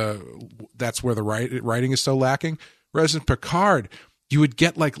the that's where the writing is so lacking. Whereas in Picard, you would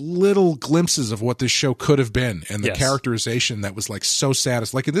get like little glimpses of what this show could have been, and the characterization that was like so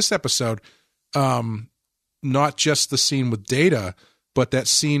satisfying. Like in this episode, not just the scene with Data, but that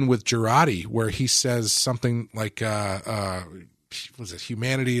scene with Jurati where he says something like, was it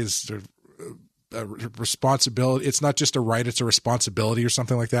humanity is a responsibility? It's not just a right, it's a responsibility or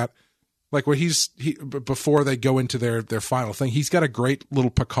something like that. Like where before they go into their final thing, he's got a great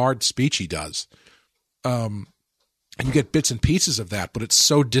little Picard speech he does. And you get bits and pieces of that, but it's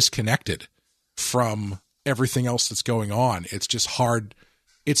so disconnected from everything else that's going on. It's just hard.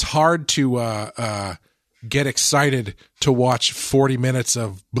 It's hard to get excited to watch 40 minutes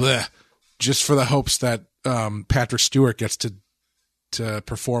of bleh just for the hopes that Patrick Stewart gets to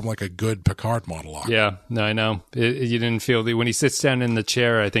perform like a good Picard monologue. Yeah, no, I know. You didn't feel when he sits down in the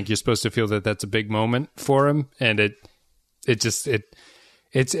chair. I think you're supposed to feel that that's a big moment for him, and it just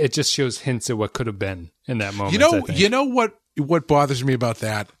shows hints of what could have been in that moment. You know what bothers me about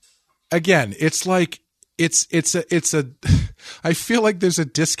that? Again, it's like it's a I feel like there's a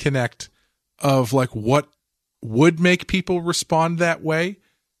disconnect of like what would make people respond that way.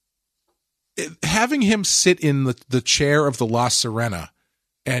 Having him sit in the chair of the La Sirena,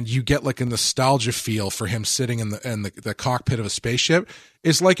 and you get like a nostalgia feel for him sitting in the cockpit of a spaceship,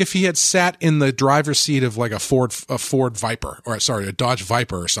 is like if he had sat in the driver's seat of like a Ford Viper, or sorry, a Dodge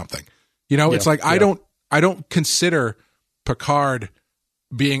Viper or something. You know, it's like I don't consider Picard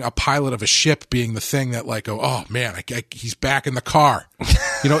being a pilot of a ship being the thing that like, oh man, he's back in the car.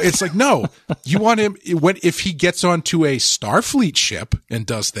 You know, it's like, no, you want him if he gets onto a Starfleet ship and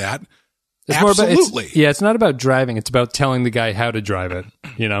does that. It's absolutely. It's not about driving. It's about telling the guy how to drive it,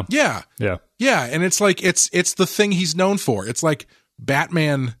 you know? Yeah. And it's like, it's the thing he's known for. It's like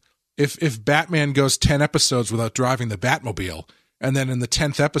Batman. If Batman goes 10 episodes without driving the Batmobile, and then in the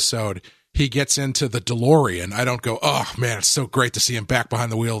 10th episode, he gets into the DeLorean, I don't go, oh man, it's so great to see him back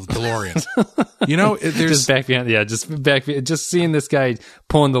behind the wheel of the DeLorean. You know, there's just back behind. Yeah. Just seeing this guy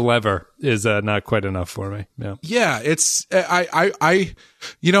pulling the lever is not quite enough for me. Yeah. Yeah. It's,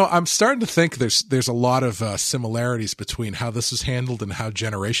 you know, I'm starting to think there's a lot of similarities between how this is handled and how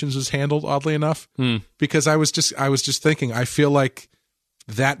Generations is handled, oddly enough, because I was just thinking, I feel like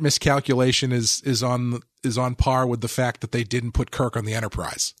that miscalculation is on par with the fact that they didn't put Kirk on the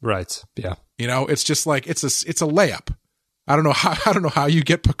Enterprise. Right. Yeah. You know, it's just like it's a layup. I don't know how you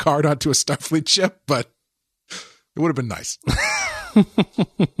get Picard onto a Starfleet ship, but it would have been nice.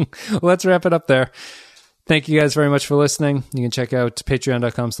 Well, let's wrap it up there. Thank you guys very much for listening. You can check out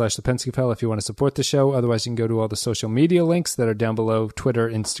patreon.com/thepenscapel if you want to support the show. Otherwise, you can go to all the social media links that are down below: Twitter,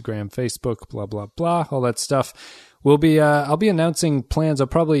 Instagram, Facebook, blah, blah, blah, all that stuff. I'll be announcing plans.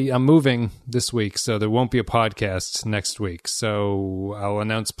 I'm moving this week, so there won't be a podcast next week. So I'll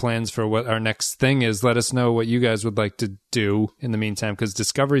announce plans for what our next thing is. Let us know what you guys would like to do in the meantime, because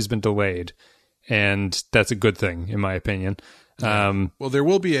Discovery's been delayed, and that's a good thing, in my opinion. Well, there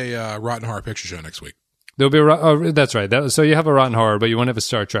will be a Rotten Horror Picture Show next week. There'll be that's right. So you have a Rotten Horror, but you won't have a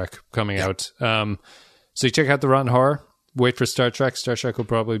Star Trek coming out. So you check out the Rotten Horror. Wait for Star Trek. Star Trek will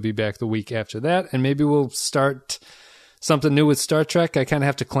probably be back the week after that, and maybe we'll start something new with Star Trek. I kind of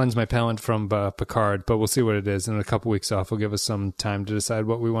have to cleanse my palate from Picard, but we'll see what it is. In a couple weeks off, will give us some time to decide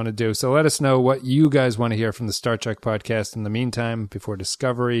what we want to do. So let us know what you guys want to hear from the Star Trek podcast in the meantime, before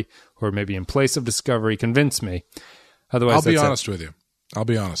Discovery, or maybe in place of Discovery. Convince me. Otherwise, I'll be honest with you. I'll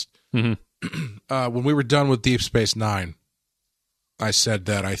be honest. Mm-hmm. When we were done with Deep Space Nine, I said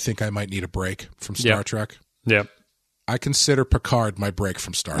that I think I might need a break from Star Trek. Yep. I consider Picard my break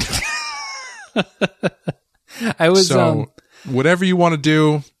from Star Trek. I was whatever you want to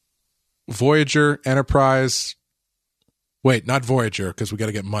do, Voyager, Enterprise. Wait, not Voyager, because we got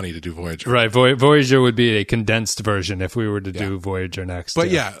to get money to do Voyager. Right, Voyager would be a condensed version if we were to do Voyager next.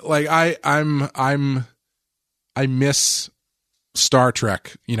 But like I miss Star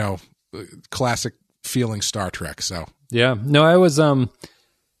Trek. You know, classic feeling Star Trek. So yeah, no, I was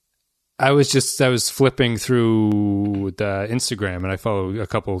flipping through the Instagram, and I follow a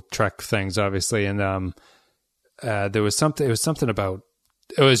couple Trek things, obviously, and there was something. It was something about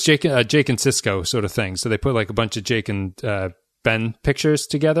it was Jake and Cisco sort of thing. So they put like a bunch of Jake and Ben pictures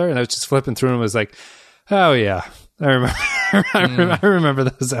together, and I was just flipping through them. I was like, oh yeah, I remember. I remember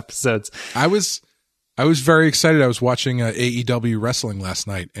those episodes. I was very excited. I was watching AEW wrestling last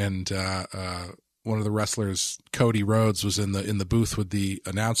night, and one of the wrestlers, Cody Rhodes, was in the booth with the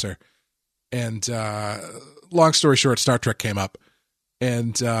announcer. And long story short, Star Trek came up,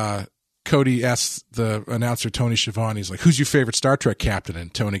 and Cody asked the announcer, Tony Schiavone, he's like, "Who's your favorite Star Trek captain?"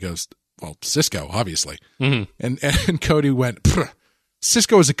 And Tony goes, "Well, Sisko, obviously." Mm-hmm. And Cody went,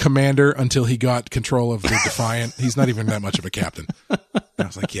 "Sisko was a commander until he got control of the Defiant. He's not even that much of a captain." And I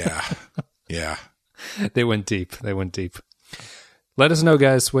was like, yeah. They went deep. Let us know,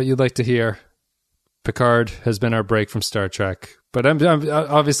 guys, what you'd like to hear. Picard has been our break from Star Trek, but I'm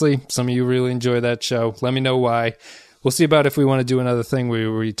obviously some of you really enjoy that show. Let me know why. We'll see about if we want to do another thing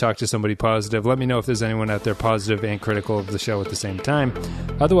where we talk to somebody positive. Let me know if there's anyone out there positive and critical of the show at the same time.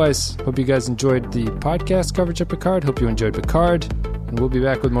 Otherwise, hope you guys enjoyed the podcast coverage of Picard. Hope you enjoyed Picard, and we'll be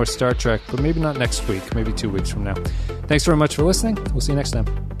back with more Star Trek, but maybe not next week, maybe 2 weeks from now. Thanks very much for listening. We'll see you next time.